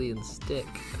sickly and stick.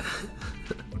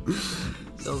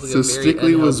 Sounds like So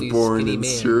Stickley was born in man.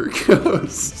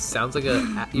 Syracuse. Sounds like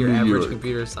your New average York.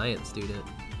 computer science student.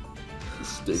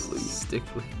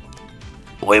 Stickley.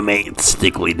 Wait, mate, it's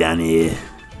Stickley down here.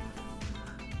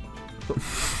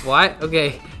 Why?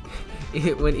 Okay.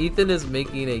 When Ethan is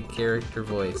making a character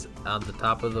voice on the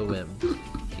top of the whim,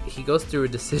 he goes through a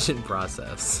decision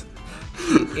process.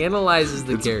 He analyzes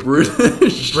the character,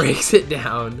 British. breaks it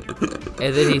down,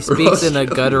 and then he speaks in a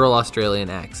guttural Australian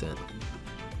accent.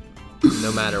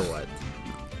 No matter what.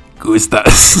 Gustav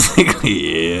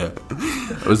Stickley, yeah.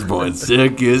 I was born in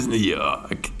Syracuse, New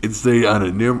York. It stayed on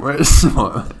a numerous He's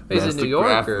a New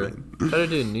Yorker. Try to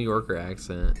do a New Yorker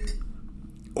accent.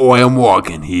 Oh, I am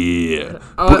walking here.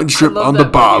 Oh, Putting shrimp on the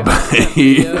bob.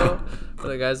 Video.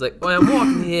 The guy's like, "Oh, I'm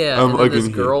walking here." I'm and then walking this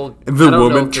girl, and the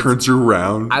woman turns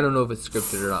around. I don't know if it's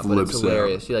scripted or not, but it's Flips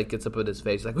hilarious. out. She like gets up with his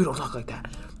face, like, "We don't talk like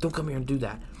that. Don't come here and do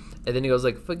that." And then he goes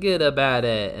like, "Forget about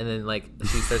it." And then like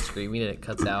she starts screaming and it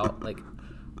cuts out. Like,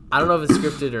 I don't know if it's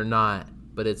scripted or not,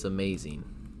 but it's amazing.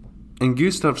 And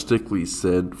Gustav Stickley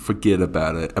said, "Forget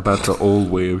about it. About the old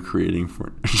way of creating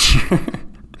furniture."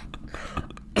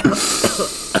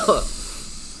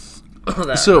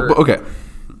 That So, hurt. but okay.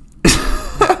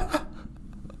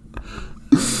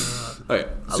 Okay.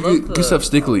 I So love the- Gustav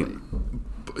Stickley,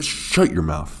 shut your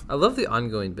mouth. I love the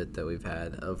ongoing bit that we've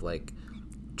had of like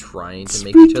trying to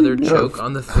make each other Speaking of- choke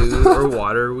on the food or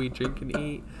water we drink and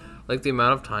eat. Like the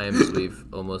amount of times we've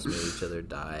almost made each other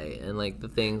die, and like the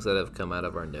things that have come out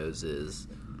of our noses.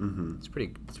 Mm-hmm. It's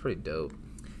pretty dope.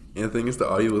 And the thing is, the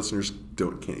audio listeners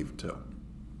can't even tell.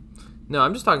 No,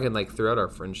 I'm just talking like throughout our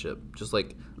friendship, just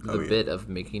like the yeah. bit of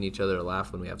making each other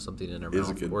laugh when we have something in our Is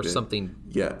a mouth good or bit. something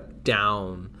Yeah.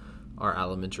 down our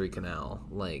alimentary canal.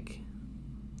 Like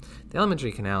the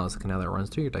alimentary canal is the canal that runs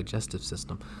through your digestive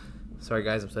system. Sorry,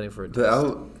 guys, I'm studying for a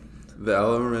test. The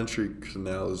alimentary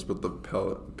canal is what the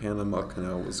Panama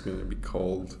Canal was going to be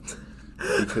called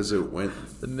because it went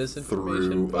The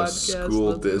misinformation through a podcast,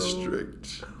 school let's go.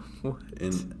 district What?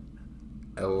 in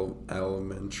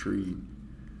elementary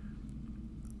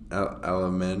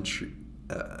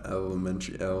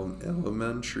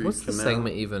What's the canal.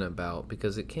 segment even about?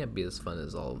 Because it can't be as fun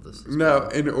as all of this. Now,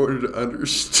 in order to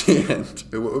understand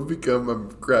what would become a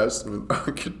craftsman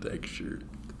architecture,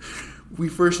 we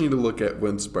first need to look at what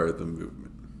inspired the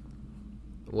movement.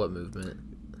 What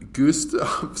movement?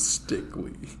 Gustav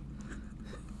Stickley.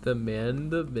 The man,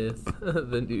 the myth,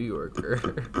 the New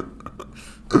Yorker.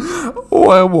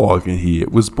 Oh, I'm walking here.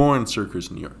 Was born in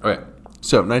Syracuse, New York. Okay.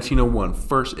 So, 1901,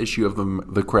 first issue of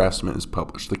the Craftsman is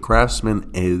published. The Craftsman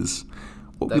is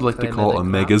what we like to call a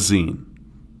magazine.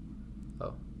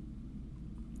 Oh.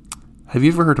 Have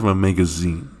you ever heard of a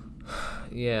magazine?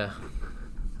 Yeah.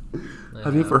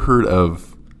 Have you ever heard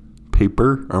of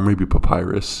paper or maybe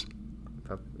papyrus?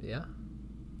 Yeah.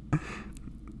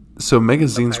 So,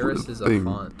 magazines Papyrus were is the a thing.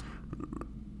 font.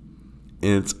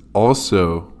 And it's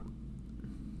also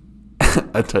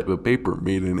a type of paper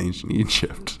made in ancient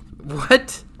Egypt.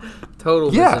 What?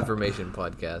 Total Yeah. misinformation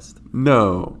podcast.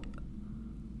 No.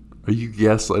 Are you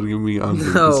gaslighting me on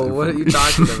this? No, what are you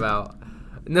talking about?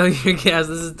 No, you're gas.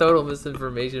 This is total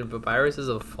misinformation. Papyrus is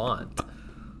a font.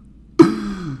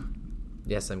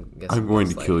 Yes, I'm guessing. I'm going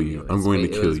to kill you. I'm going to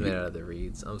kill It was you. made out of the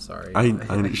reeds. I'm sorry. I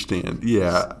understand.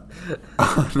 Yeah.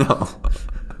 No.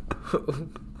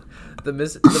 The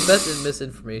best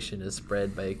misinformation is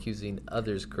spread by accusing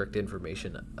others correct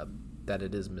information that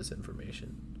it is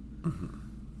misinformation. Mm-hmm.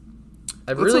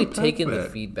 I've Let's really unpack taken the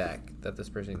that. feedback that this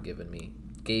person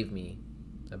gave me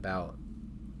about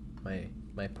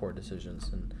my poor decisions,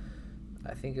 and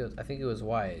I think it was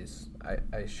wise.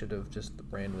 I should have just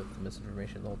ran with the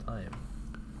misinformation the whole time.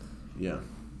 Yeah.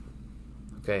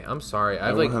 Okay, I'm sorry. I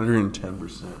I've like 110%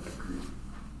 agree.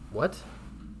 what?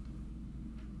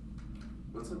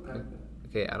 Let's unpack that.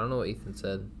 Okay, I don't know what Ethan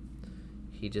said.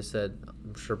 He just said,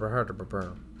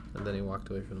 and then he walked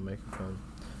away from the microphone.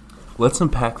 Let's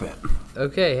unpack that.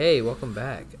 Okay, hey, welcome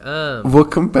back.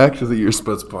 Welcome back to the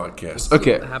Earspuds podcast.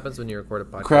 Okay. What happens when you record a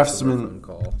podcast Craftsman- with a phone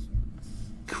call?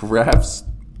 Crafts.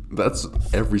 That's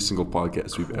every single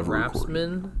podcast we've ever recorded.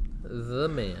 Craftsman, the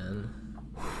man.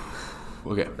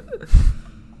 Okay.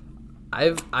 I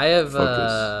have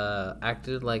Focus.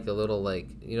 acted like a little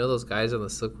those guys on the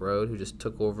Silk Road who just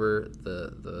took over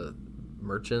the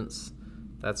merchants.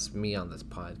 That's me on this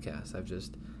podcast.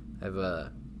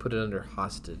 I've put it under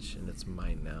hostage and it's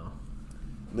mine now.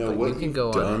 No, But what you can you've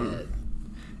go done on ahead.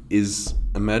 is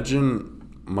imagine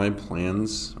my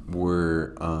plans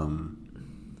were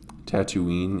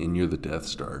Tatooine and you're the Death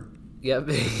Star. Yep.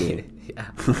 Okay. Yeah.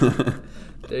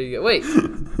 There you go. Wait.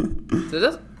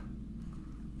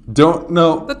 Don't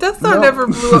know. The Death Star never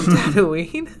blew up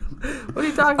Tatooine. What are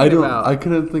you talking about? I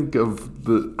couldn't think of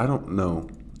the. I don't know.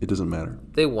 It doesn't matter.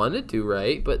 They wanted to,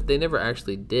 right? But they never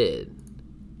actually did.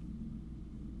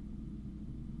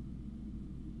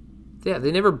 Yeah,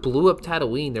 they never blew up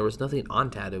Tatooine. There was nothing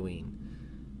on Tatooine.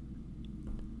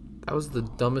 That was the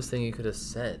dumbest thing you could have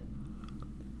said.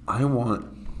 I want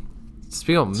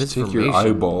Speaking of to take misinformation, your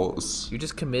eyeballs, you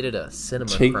just committed a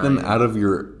cinema take crime. them out of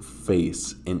your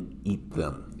face, and eat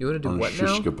them. You wanna do on what a shish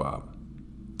now? kebab.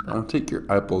 I want to take your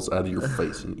eyeballs out of your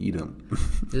face and eat them.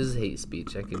 This is hate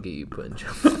speech. I can get you put in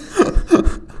jail.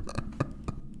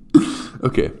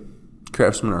 Okay,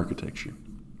 Craftsman architecture.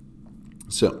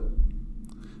 So,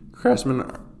 Craftsman.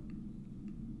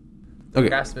 Okay,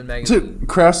 Craftsman so magazine.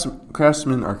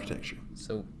 Craftsman architecture.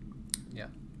 So, yeah.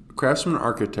 Craftsman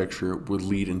architecture would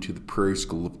lead into the Prairie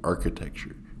School of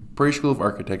Architecture. Prairie School of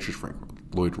Architecture is Frank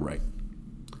Lloyd Wright.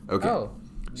 Okay. Oh,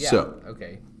 yeah. So,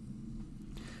 okay.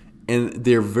 and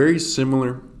they're very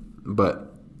similar,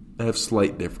 but have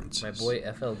slight differences. My boy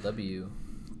FLW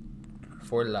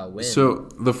for la win. So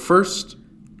the first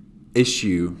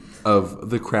issue of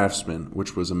The Craftsman,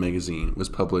 which was a magazine, was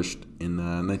published in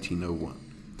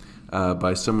 1901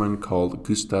 by someone called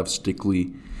Gustav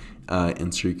Stickley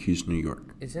in Syracuse, New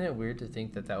York. Isn't it weird to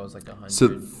think that was like 100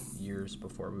 So- years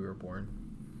before we were born?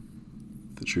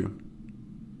 True.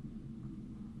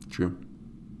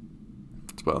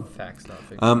 It's wild. Facts, not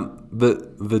fiction.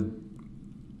 The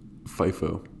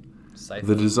FIFO, Sci-fi.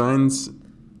 the designs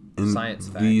in Science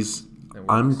fact. these. It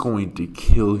I'm works. going to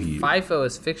kill you. FIFO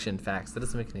is fiction facts. That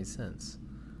doesn't make any sense.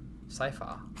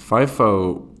 Sci-fi.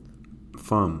 FIFO,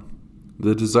 fun.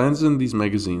 The designs in these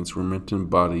magazines were meant to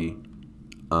embody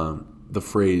the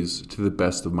phrase "to the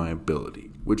best of my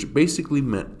ability," which basically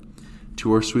meant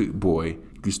to our sweet boy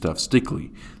Gustav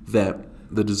Stickley that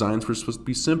the designs were supposed to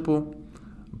be simple,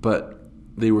 but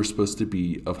they were supposed to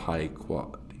be of high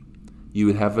quality. You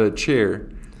would have a chair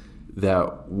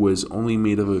that was only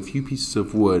made of a few pieces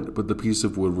of wood, but the pieces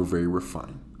of wood were very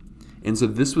refined. And so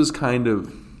this was kind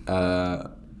of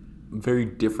very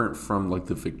different from like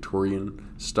the Victorian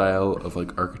style of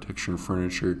like architecture and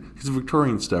furniture. Because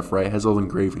Victorian stuff, right, has all the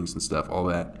engravings and stuff, all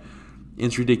that.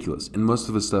 It's ridiculous. And most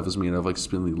of the stuff is made of like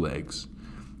spindly legs.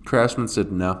 Craftsman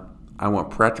said, no, I want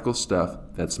practical stuff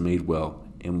that's made well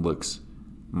and looks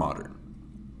modern.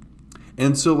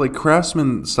 And so like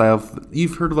Craftsman style,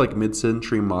 you've heard of like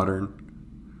mid-century modern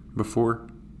before?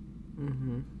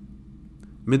 Mm-hmm.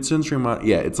 Mid-century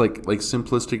yeah, it's like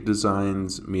simplistic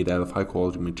designs made out of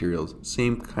high-quality materials.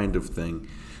 Same kind of thing.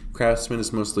 Craftsman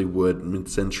is mostly wood.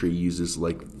 Mid-century uses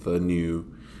like the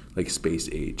new, like space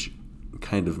age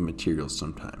kind of materials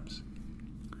sometimes.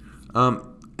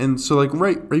 And so like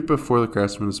right before the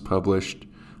Craftsman was published,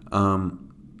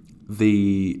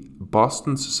 the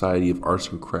Boston Society of Arts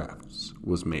and Crafts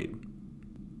was made.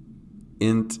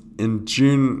 In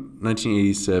June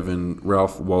 1987,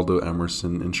 Ralph Waldo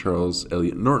Emerson and Charles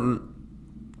Eliot Norton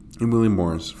and William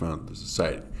Morris founded the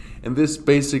society. And this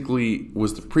basically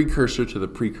was the precursor to the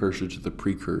precursor to the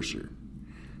precursor.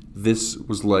 This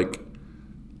was like,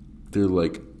 they're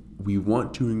like, we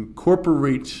want to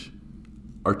incorporate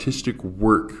artistic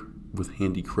work with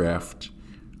handicraft.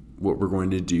 What we're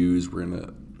going to do is we're going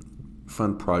to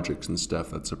fund projects and stuff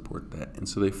that support that. And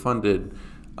so they funded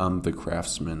the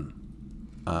Craftsman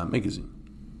magazine.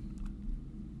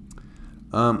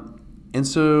 And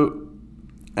so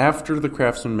after the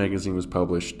Craftsman magazine was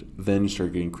published, then you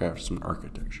start getting Craftsman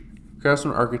architecture.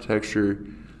 Craftsman architecture,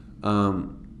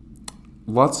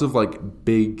 lots of like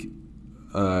big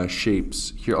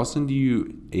shapes. Here, I'll send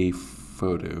you a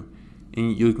photo,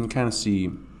 and you can kind of see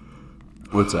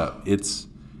what's up. It's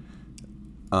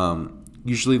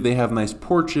usually they have nice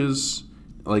porches,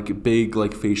 like big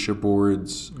like fascia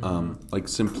boards, like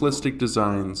simplistic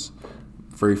designs,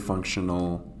 very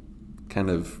functional, kind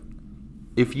of.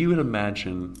 If you would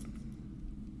imagine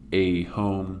a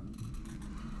home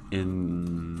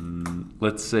in,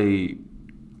 let's say,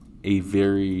 a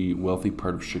very wealthy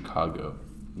part of Chicago,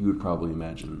 you would probably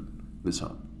imagine this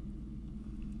home.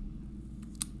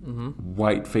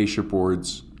 White fascia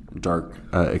boards, dark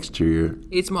exterior.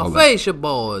 It's my fascia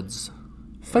boards.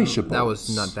 Fascia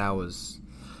boards. That was.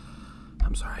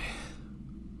 I'm sorry.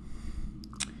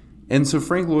 And so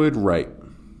Frank Lloyd Wright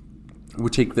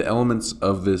would take the elements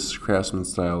of this Craftsman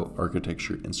style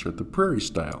architecture and start the Prairie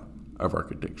style of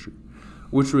architecture,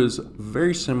 which was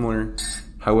very similar.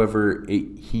 However,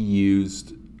 he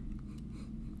used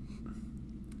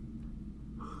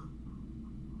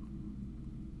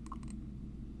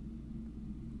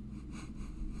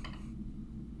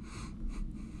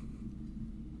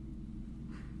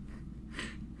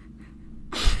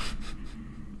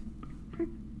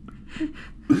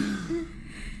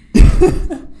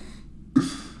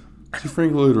so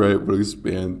Frank Lloyd Wright would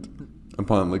expand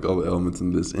upon like all the elements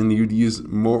in this, and you'd use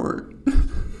more.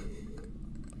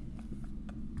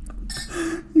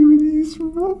 You would use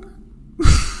more.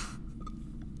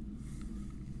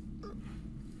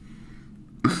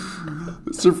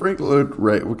 So Frank Lloyd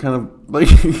Wright would kind of like.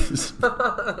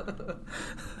 The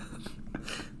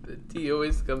tea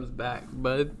always comes back,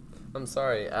 bud. I'm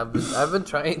sorry. I've been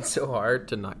trying so hard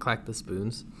to not clack the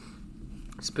spoons.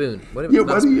 Spoon. Why do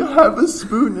you have a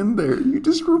spoon in there? You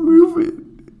just remove it.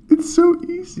 It's so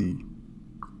easy.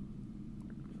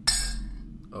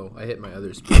 Oh, I hit my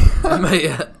other spoon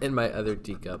in my other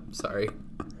teacup. Sorry.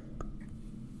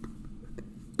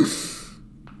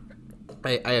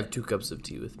 I have 2 cups of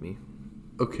tea with me.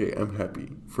 Okay, I'm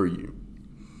happy for you.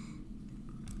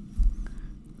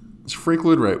 So Frank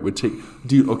Lloyd Wright would take...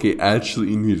 Dude, okay, actually,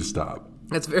 you need to stop.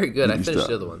 That's very good. I finished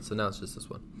the other one, so now it's just this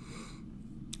one.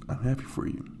 I'm happy for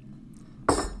you.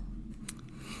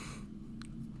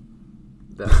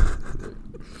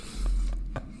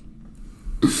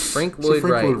 Frank Lloyd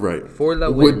Wright for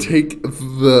the would win. take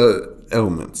the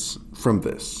elements from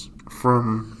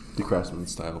the Craftsman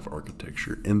style of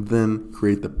architecture and then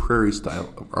create the Prairie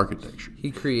style of architecture. He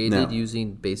created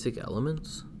using basic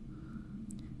elements?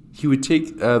 He would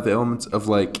take the elements of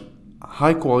like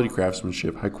high quality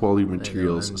craftsmanship, high quality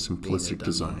materials, simplistic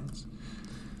designs.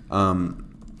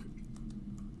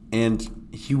 And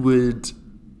he would,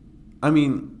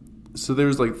 so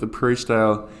there's like the Prairie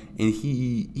style, and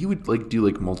he would like do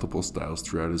like multiple styles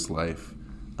throughout his life.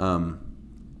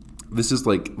 This is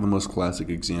like the most classic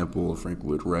example of Frank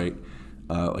Lloyd Wright,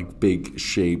 like big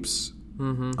shapes,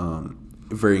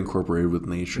 very incorporated with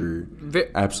nature,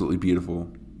 absolutely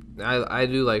beautiful. I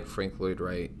do like Frank Lloyd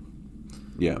Wright.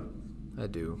 Yeah, I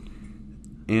do.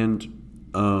 And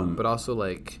but also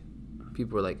like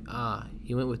people were like,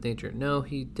 he went with nature. No,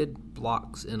 he did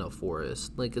blocks in a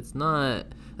forest. Like it's not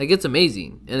like it's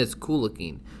amazing and it's cool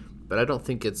looking, but I don't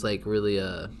think it's like really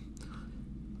I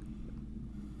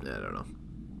don't know.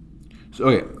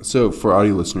 So for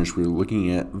audio listeners, we're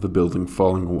looking at the building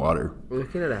Falling Water. We're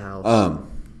looking at a house.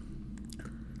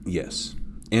 Yes.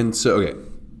 And so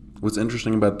what's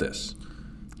interesting about this?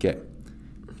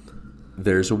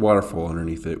 There's a waterfall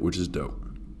underneath it, which is dope.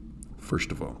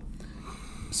 First of all.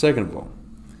 Second of all,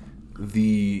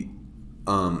 the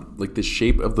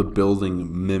shape of the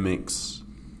building mimics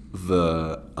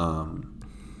the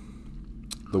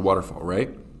the waterfall,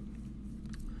 right?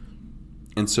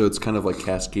 And so it's kind of like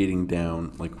cascading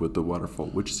down like with the waterfall,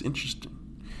 which is interesting.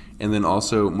 And then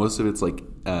also most of it's like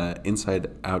inside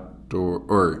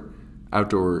outdoor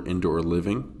indoor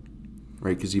living,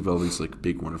 right? Because you have all these like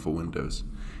big wonderful windows.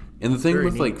 And the thing Very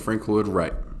with neat. like Frank Lloyd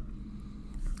Wright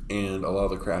and a lot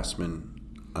of the craftsmen,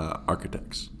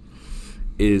 architects,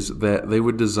 is that they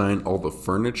would design all the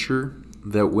furniture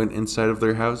that went inside of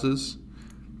their houses,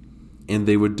 and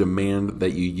they would demand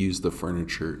that you use the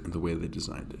furniture in the way they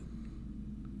designed it,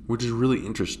 which is really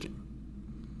interesting.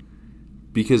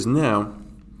 Because now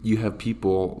you have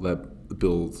people that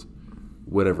build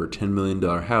whatever $10 million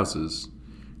houses,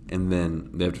 and then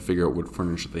they have to figure out what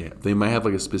furniture they have. They might have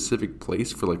like a specific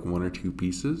place for like one or two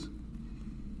pieces,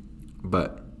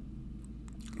 but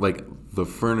like the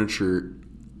furniture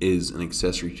is an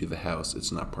accessory to the house.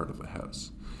 It's not part of the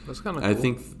house. That's kind of cool. I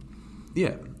think,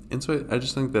 yeah. And so I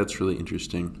just think that's really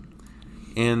interesting.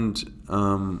 And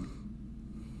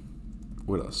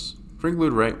what else? Frank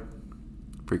Lloyd Wright,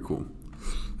 pretty cool.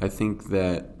 I think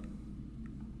that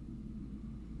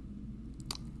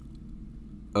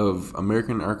of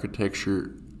American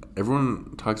architecture,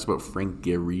 everyone talks about Frank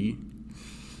Gehry,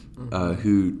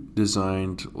 who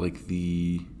designed like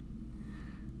the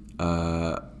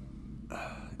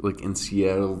like in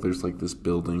Seattle, there's like this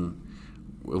building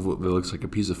that looks like a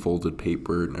piece of folded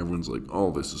paper, and everyone's like, "Oh,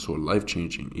 this is so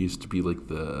life-changing." It used to be like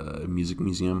the music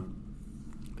museum.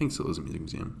 I think it still is a music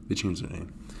museum. They changed their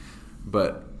name,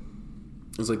 but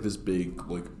it's like this big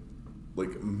like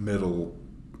metal,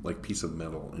 like piece of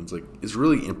metal, and it's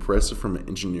really impressive from an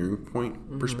engineering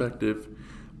point perspective.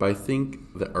 But I think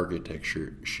that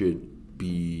architecture should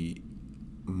be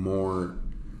more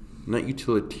not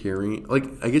utilitarian, like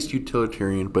I guess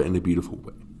utilitarian, but in a beautiful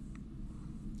way.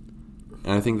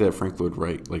 And I think that Frank Lloyd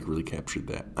Wright like really captured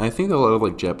that. And I think that a lot of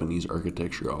like Japanese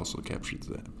architecture also captures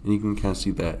that, and you can kind of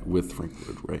see that with Frank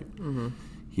Lloyd Wright. Mm-hmm.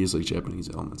 He has like Japanese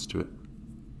elements to it.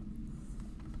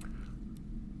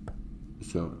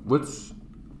 So,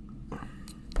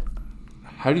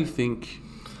 how do you think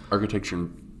architecture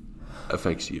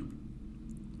affects you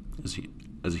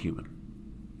as a human?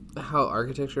 How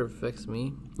architecture affects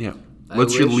me? Yeah. I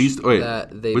What's your wish least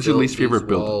that they what's your built least favorite these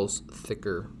building? walls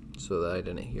thicker so that I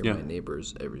didn't hear Yeah. my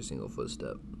neighbors every single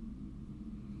footstep.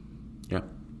 Yeah.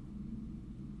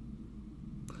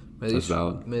 My That's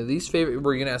valid. My least favorite.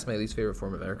 We're gonna ask my least favorite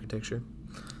form of architecture.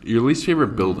 Your least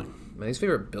favorite building? My least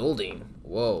favorite building.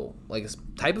 Whoa, like a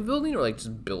type of building or like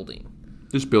just building?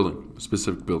 Just building, a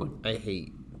specific building. I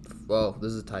hate. Well,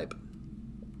 this is a type.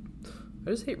 I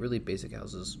just hate really basic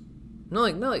houses. Not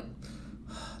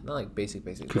like basic.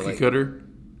 But Cookie like, cutter?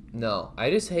 No, I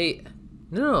just hate.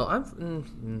 No,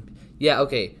 yeah,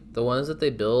 okay. The ones that they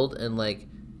build and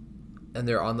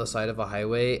they're on the side of a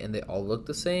highway and they all look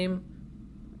the same.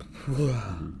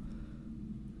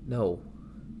 No.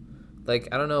 Like,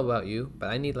 I don't know about you, but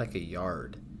I need like a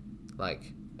yard.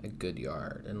 Like a good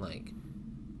yard, and like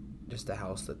just a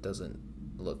house that doesn't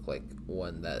look like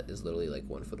one that is literally like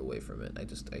 1 foot away from it. I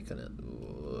couldn't.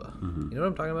 You know what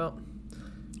I'm talking about?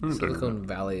 Silicon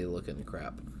Valley looking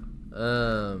crap.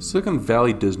 Silicon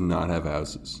Valley does not have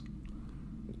houses.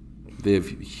 They have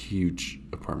huge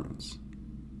apartments.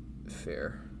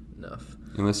 Fair enough.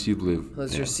 Unless you live.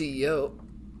 That's your CEO.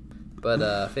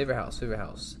 But favorite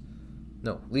house.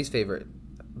 No, least favorite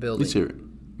building. Least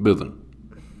favorite building.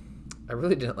 I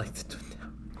really didn't like the Twin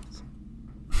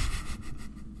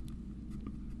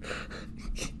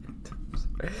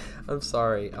Towers. I'm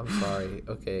sorry.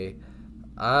 Okay.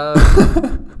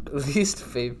 Least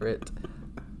favorite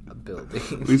building.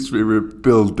 Least favorite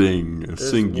building,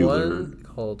 There's singular. one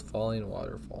called Falling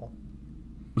Waterfall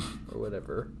or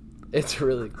whatever. It's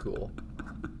really cool.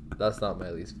 That's not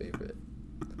my least favorite.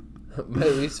 My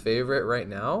least favorite right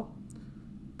now,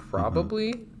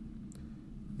 probably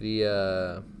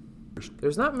the.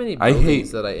 There's not many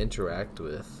buildings that I interact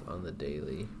with on the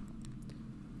daily.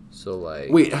 So like.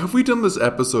 Wait, have we done this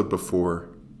episode before?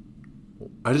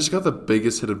 I just got the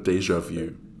biggest hit of deja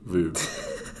vu.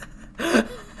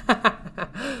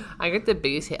 I got the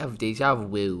biggest hit of deja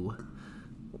vu.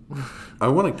 I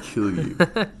want to kill you.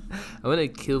 I want to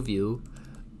kill you.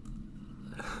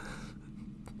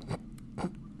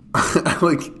 I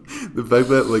like the fact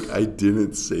that like I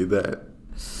didn't say that.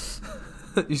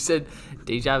 You said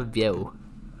deja vu.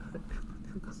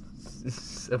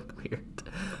 So weird.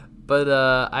 But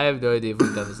I have no idea if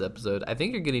we've done this episode. I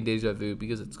think you're getting deja vu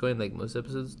because it's going like most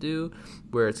episodes do,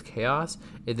 where it's chaos,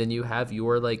 and then you have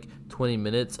your like 20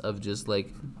 minutes of just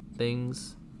like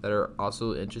things that are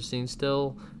also interesting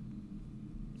still,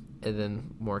 and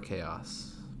then more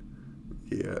chaos.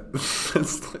 Yeah,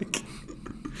 that's like.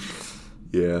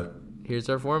 Yeah. Here's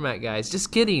our format, guys.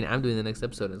 Just kidding. I'm doing the next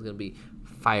episode. It's going to be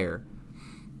fire.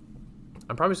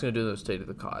 I'm probably just going to do the State of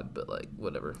the COD, but, like,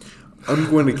 whatever. I'm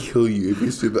going to kill you if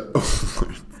you say that.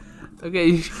 Oh, Okay,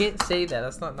 you can't say that.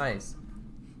 That's not nice.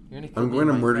 You're gonna kill I'm me going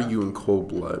to in murder Minecraft. you in cold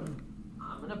blood.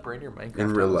 I'm going to burn your Minecraft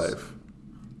In real house. life.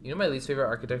 You know my least favorite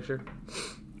architecture?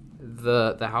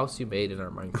 The house you made in our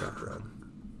Minecraft realm.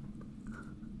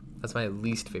 That's my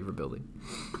least favorite building.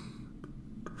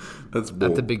 That's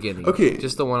bold. At the beginning. Okay.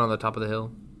 Just the one on the top of the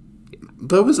hill.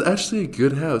 That was actually a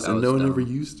good house, That and was no one dumb. ever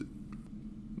used it.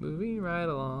 Moving right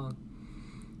along.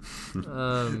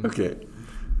 Okay.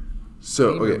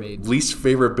 So, Gamer okay. made- Least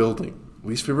favorite building.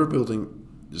 Least favorite building.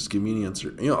 Just give me an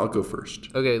answer. You know, I'll go first.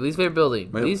 Okay, least favorite building.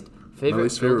 My least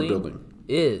favorite building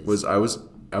is... I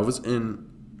was in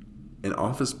an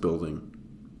office building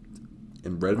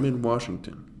in Redmond,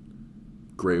 Washington.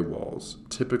 Gray walls,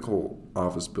 typical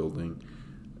office building,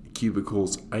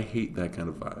 cubicles. I hate that kind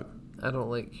of vibe. I don't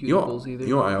like You know, cubicles either.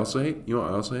 you know what I also hate? You know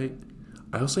what I also hate?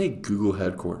 I also hate Google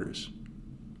headquarters.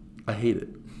 I hate it.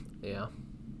 Yeah.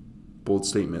 Bold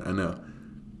statement, I know.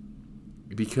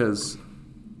 Because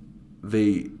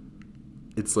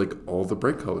it's like all the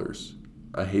bright colors.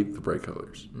 I hate the bright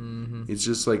colors. Mm-hmm. It's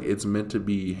just like it's meant to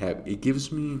be happy. It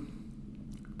gives me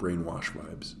brainwash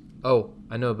vibes. Oh,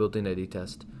 I know a building I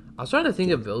detest. I was trying to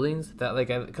think of buildings that, like,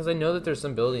 because I know that there's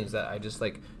some buildings that I just,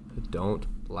 like, don't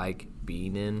like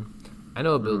being in. I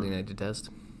know a building I detest.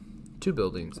 2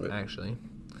 buildings, What? actually.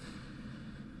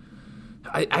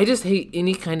 I just hate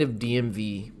any kind of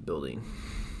DMV building.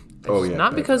 Oh, yeah,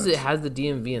 Not bad because it vibes. has the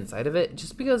DMV inside of it,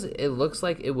 just because it looks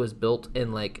like it was built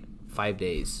in, like, 5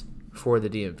 days for the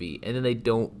DMV, and then they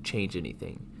don't change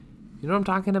anything. You know what I'm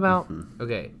talking about? Mm-hmm.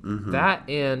 Okay. That,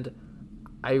 and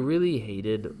I really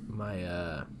hated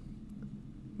my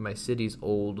my city's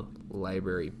old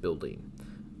library building.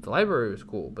 The library was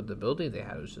cool, but the building they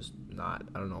had was just not.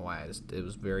 I don't know why. It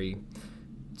was very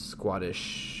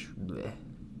squattish. Bleh.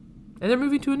 And they're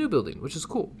moving to a new building, which is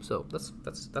cool. So that's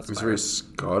It's fire. very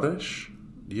Scottish.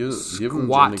 Do you have an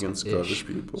agenda against Scottish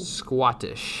people?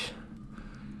 Squattish.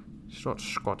 It's not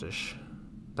Scottish.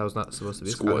 That was not supposed to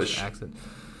be a Scottish Squish. accent.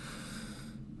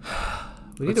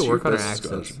 We need What's to your work on our best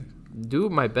accents. Scottish? Do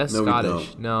my best No, we Scottish.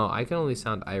 don't. No, I can only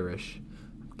sound Irish.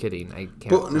 I'm kidding. I can't.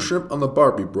 Putting a sound- shrimp on the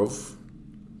Barbie, bruv.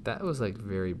 That was like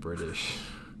very British.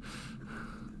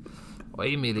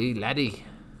 Oi, me wee laddie.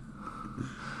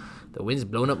 The wind's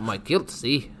blowing up my kilt,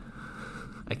 see?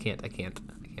 I can't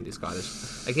do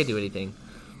Scottish. I can't do anything.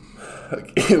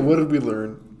 Okay, what did we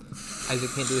learn? Isaac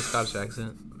can't do a Scottish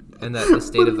accent. And that the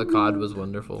state of the COD was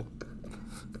wonderful.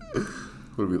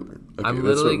 What did we learn? Okay, I'm that's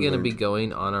literally what we going to be learned.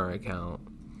 going on our account.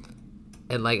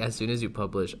 And, like, as soon as you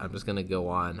publish, I'm just going to go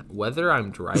on. Whether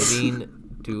I'm driving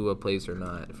to a place or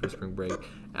not for spring break,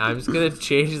 I'm just going to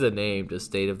change the name to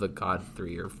State of the COD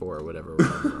 3 or 4 or whatever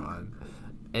we're on.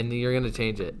 And you're going to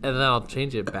change it. And then I'll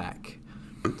change it back.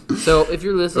 So if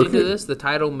you're listening to Okay. this, the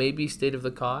title may be State of the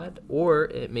COD, or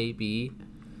it may be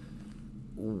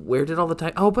Where Did All the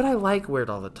Time... Oh, but I like Where'd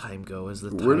All the Time Go as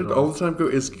the title. Where did all the time go?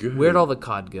 It's good. Where'd All the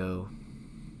COD Go?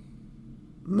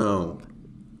 No,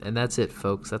 And that's it,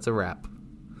 folks. That's a wrap.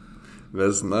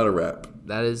 that's not a rap.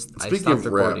 That is. I Speaking stopped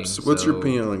of recording, raps, what's your so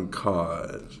opinion on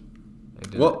COD? I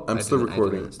didn't- Well, I'm I still didn't- I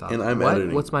recording, didn't stop. and I'm what?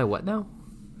 editing. What's my what now?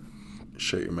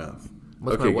 Shut your mouth.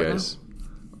 What's my okay, what now? guys,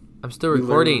 I'm still We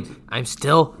recording. learned- I'm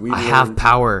still. we I have learned-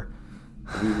 power.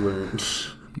 we learned.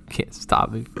 You can't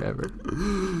stop me forever.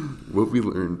 What we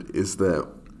learned is that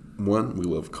 1, we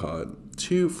love COD.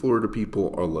 2, Florida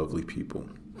people are lovely people.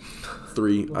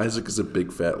 3, Isaac is a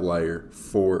big fat liar.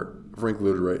 4, Frank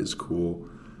Lloyd Wright is cool.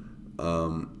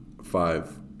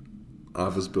 5,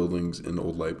 office buildings and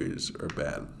old libraries are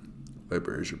bad.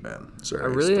 Libraries are bad. Sorry. I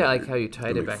really started like how you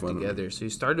tied to it make back fun of me. together. So you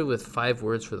started with 5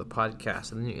 words for the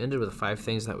podcast, and then you ended with 5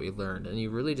 things that we learned, and you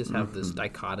really just have this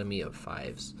dichotomy of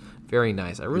 5s. Very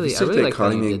nice. I If really you say like how you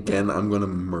dichotomy did that. again, I'm going to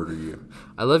murder you.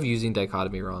 I love using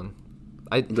dichotomy wrong.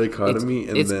 Dichotomy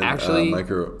and it's then actually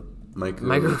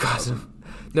microcosm.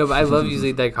 No, but I love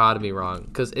using dichotomy wrong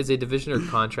because it's a division or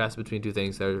contrast between 2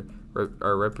 things that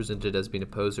are represented as being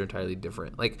opposed or entirely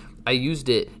different. Like, I used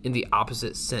it in the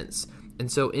opposite sense. And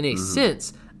so in a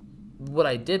sense, what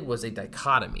I did was a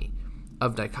dichotomy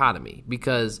of dichotomy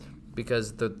because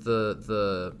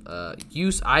the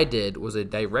use I did was a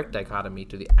direct dichotomy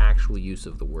to the actual use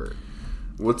of the word.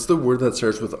 What's the word that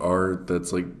starts with R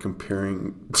that's like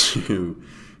comparing to?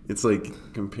 It's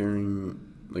like comparing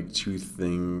like 2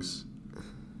 things.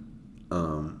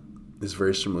 It's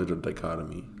very similar to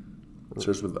dichotomy. It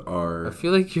starts with I R.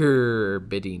 feel like you're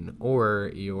bidding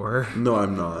or you're... No,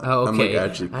 I'm not. Oh, okay. I'm like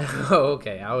actually. Oh,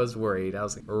 okay. I was worried. I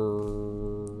was like,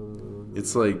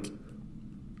 It's like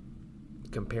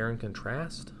Compare and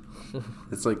contrast.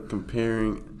 it's like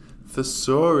comparing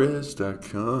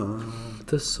thesaurus.com.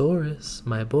 Thesaurus,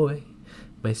 my boy,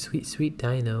 my sweet sweet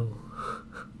dino.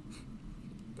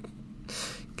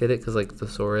 Get it? Because like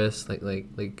thesaurus, like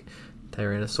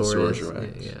Tyrannosaurus. Thesaurus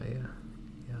Rex. Yeah.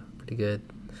 Pretty good.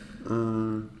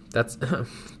 Um, That's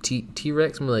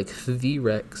T-Rex. More like the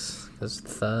Rex.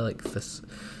 Because like this.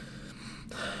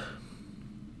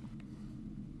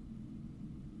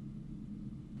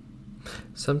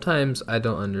 Sometimes I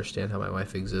don't understand how my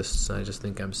wife exists. I just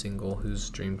think I'm single who's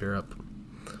dreamed her up.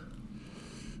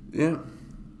 yeah.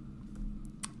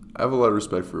 I have a lot of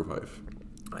respect for your wife.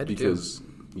 I do because too.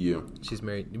 you. She's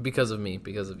married because of me.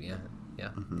 Because of yeah.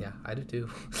 I do too.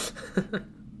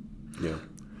 Yeah.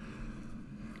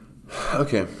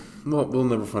 Okay. Well, we'll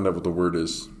never find out what the word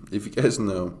is. If you guys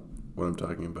know what I'm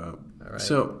talking about. All right.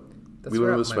 So, That's we where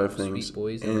learned those my 5 things. Sweet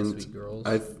boys and my sweet girls.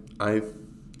 I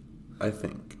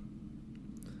think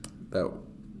that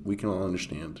we can all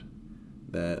understand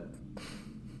that.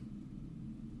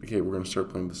 Okay, we're going to start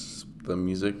playing the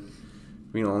music.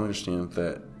 We can all understand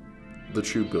that the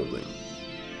true building,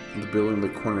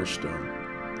 the cornerstone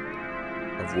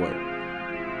of what?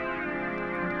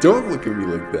 Don't look at me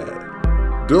like that.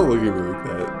 Don't look at me like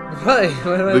that. Why?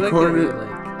 What am I The looking at you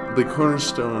like? The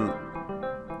cornerstone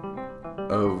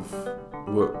of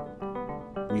what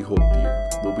we hold dear,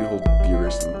 what we hold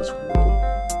dearest in this world,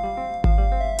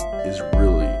 is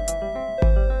really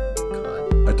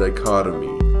God. a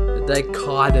dichotomy The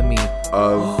dichotomy.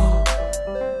 of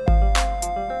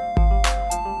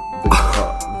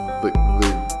the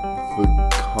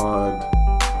cod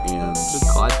and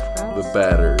The contrast? the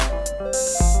batter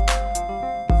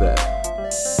that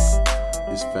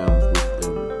is found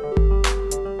within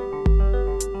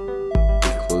a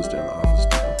closed-down office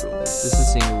depot building. This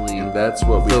is singly And that's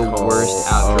what we the call worst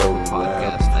outro a podcast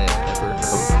wrap. I have ever heard.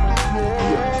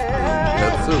 Yeah, and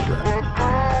that's a wrap.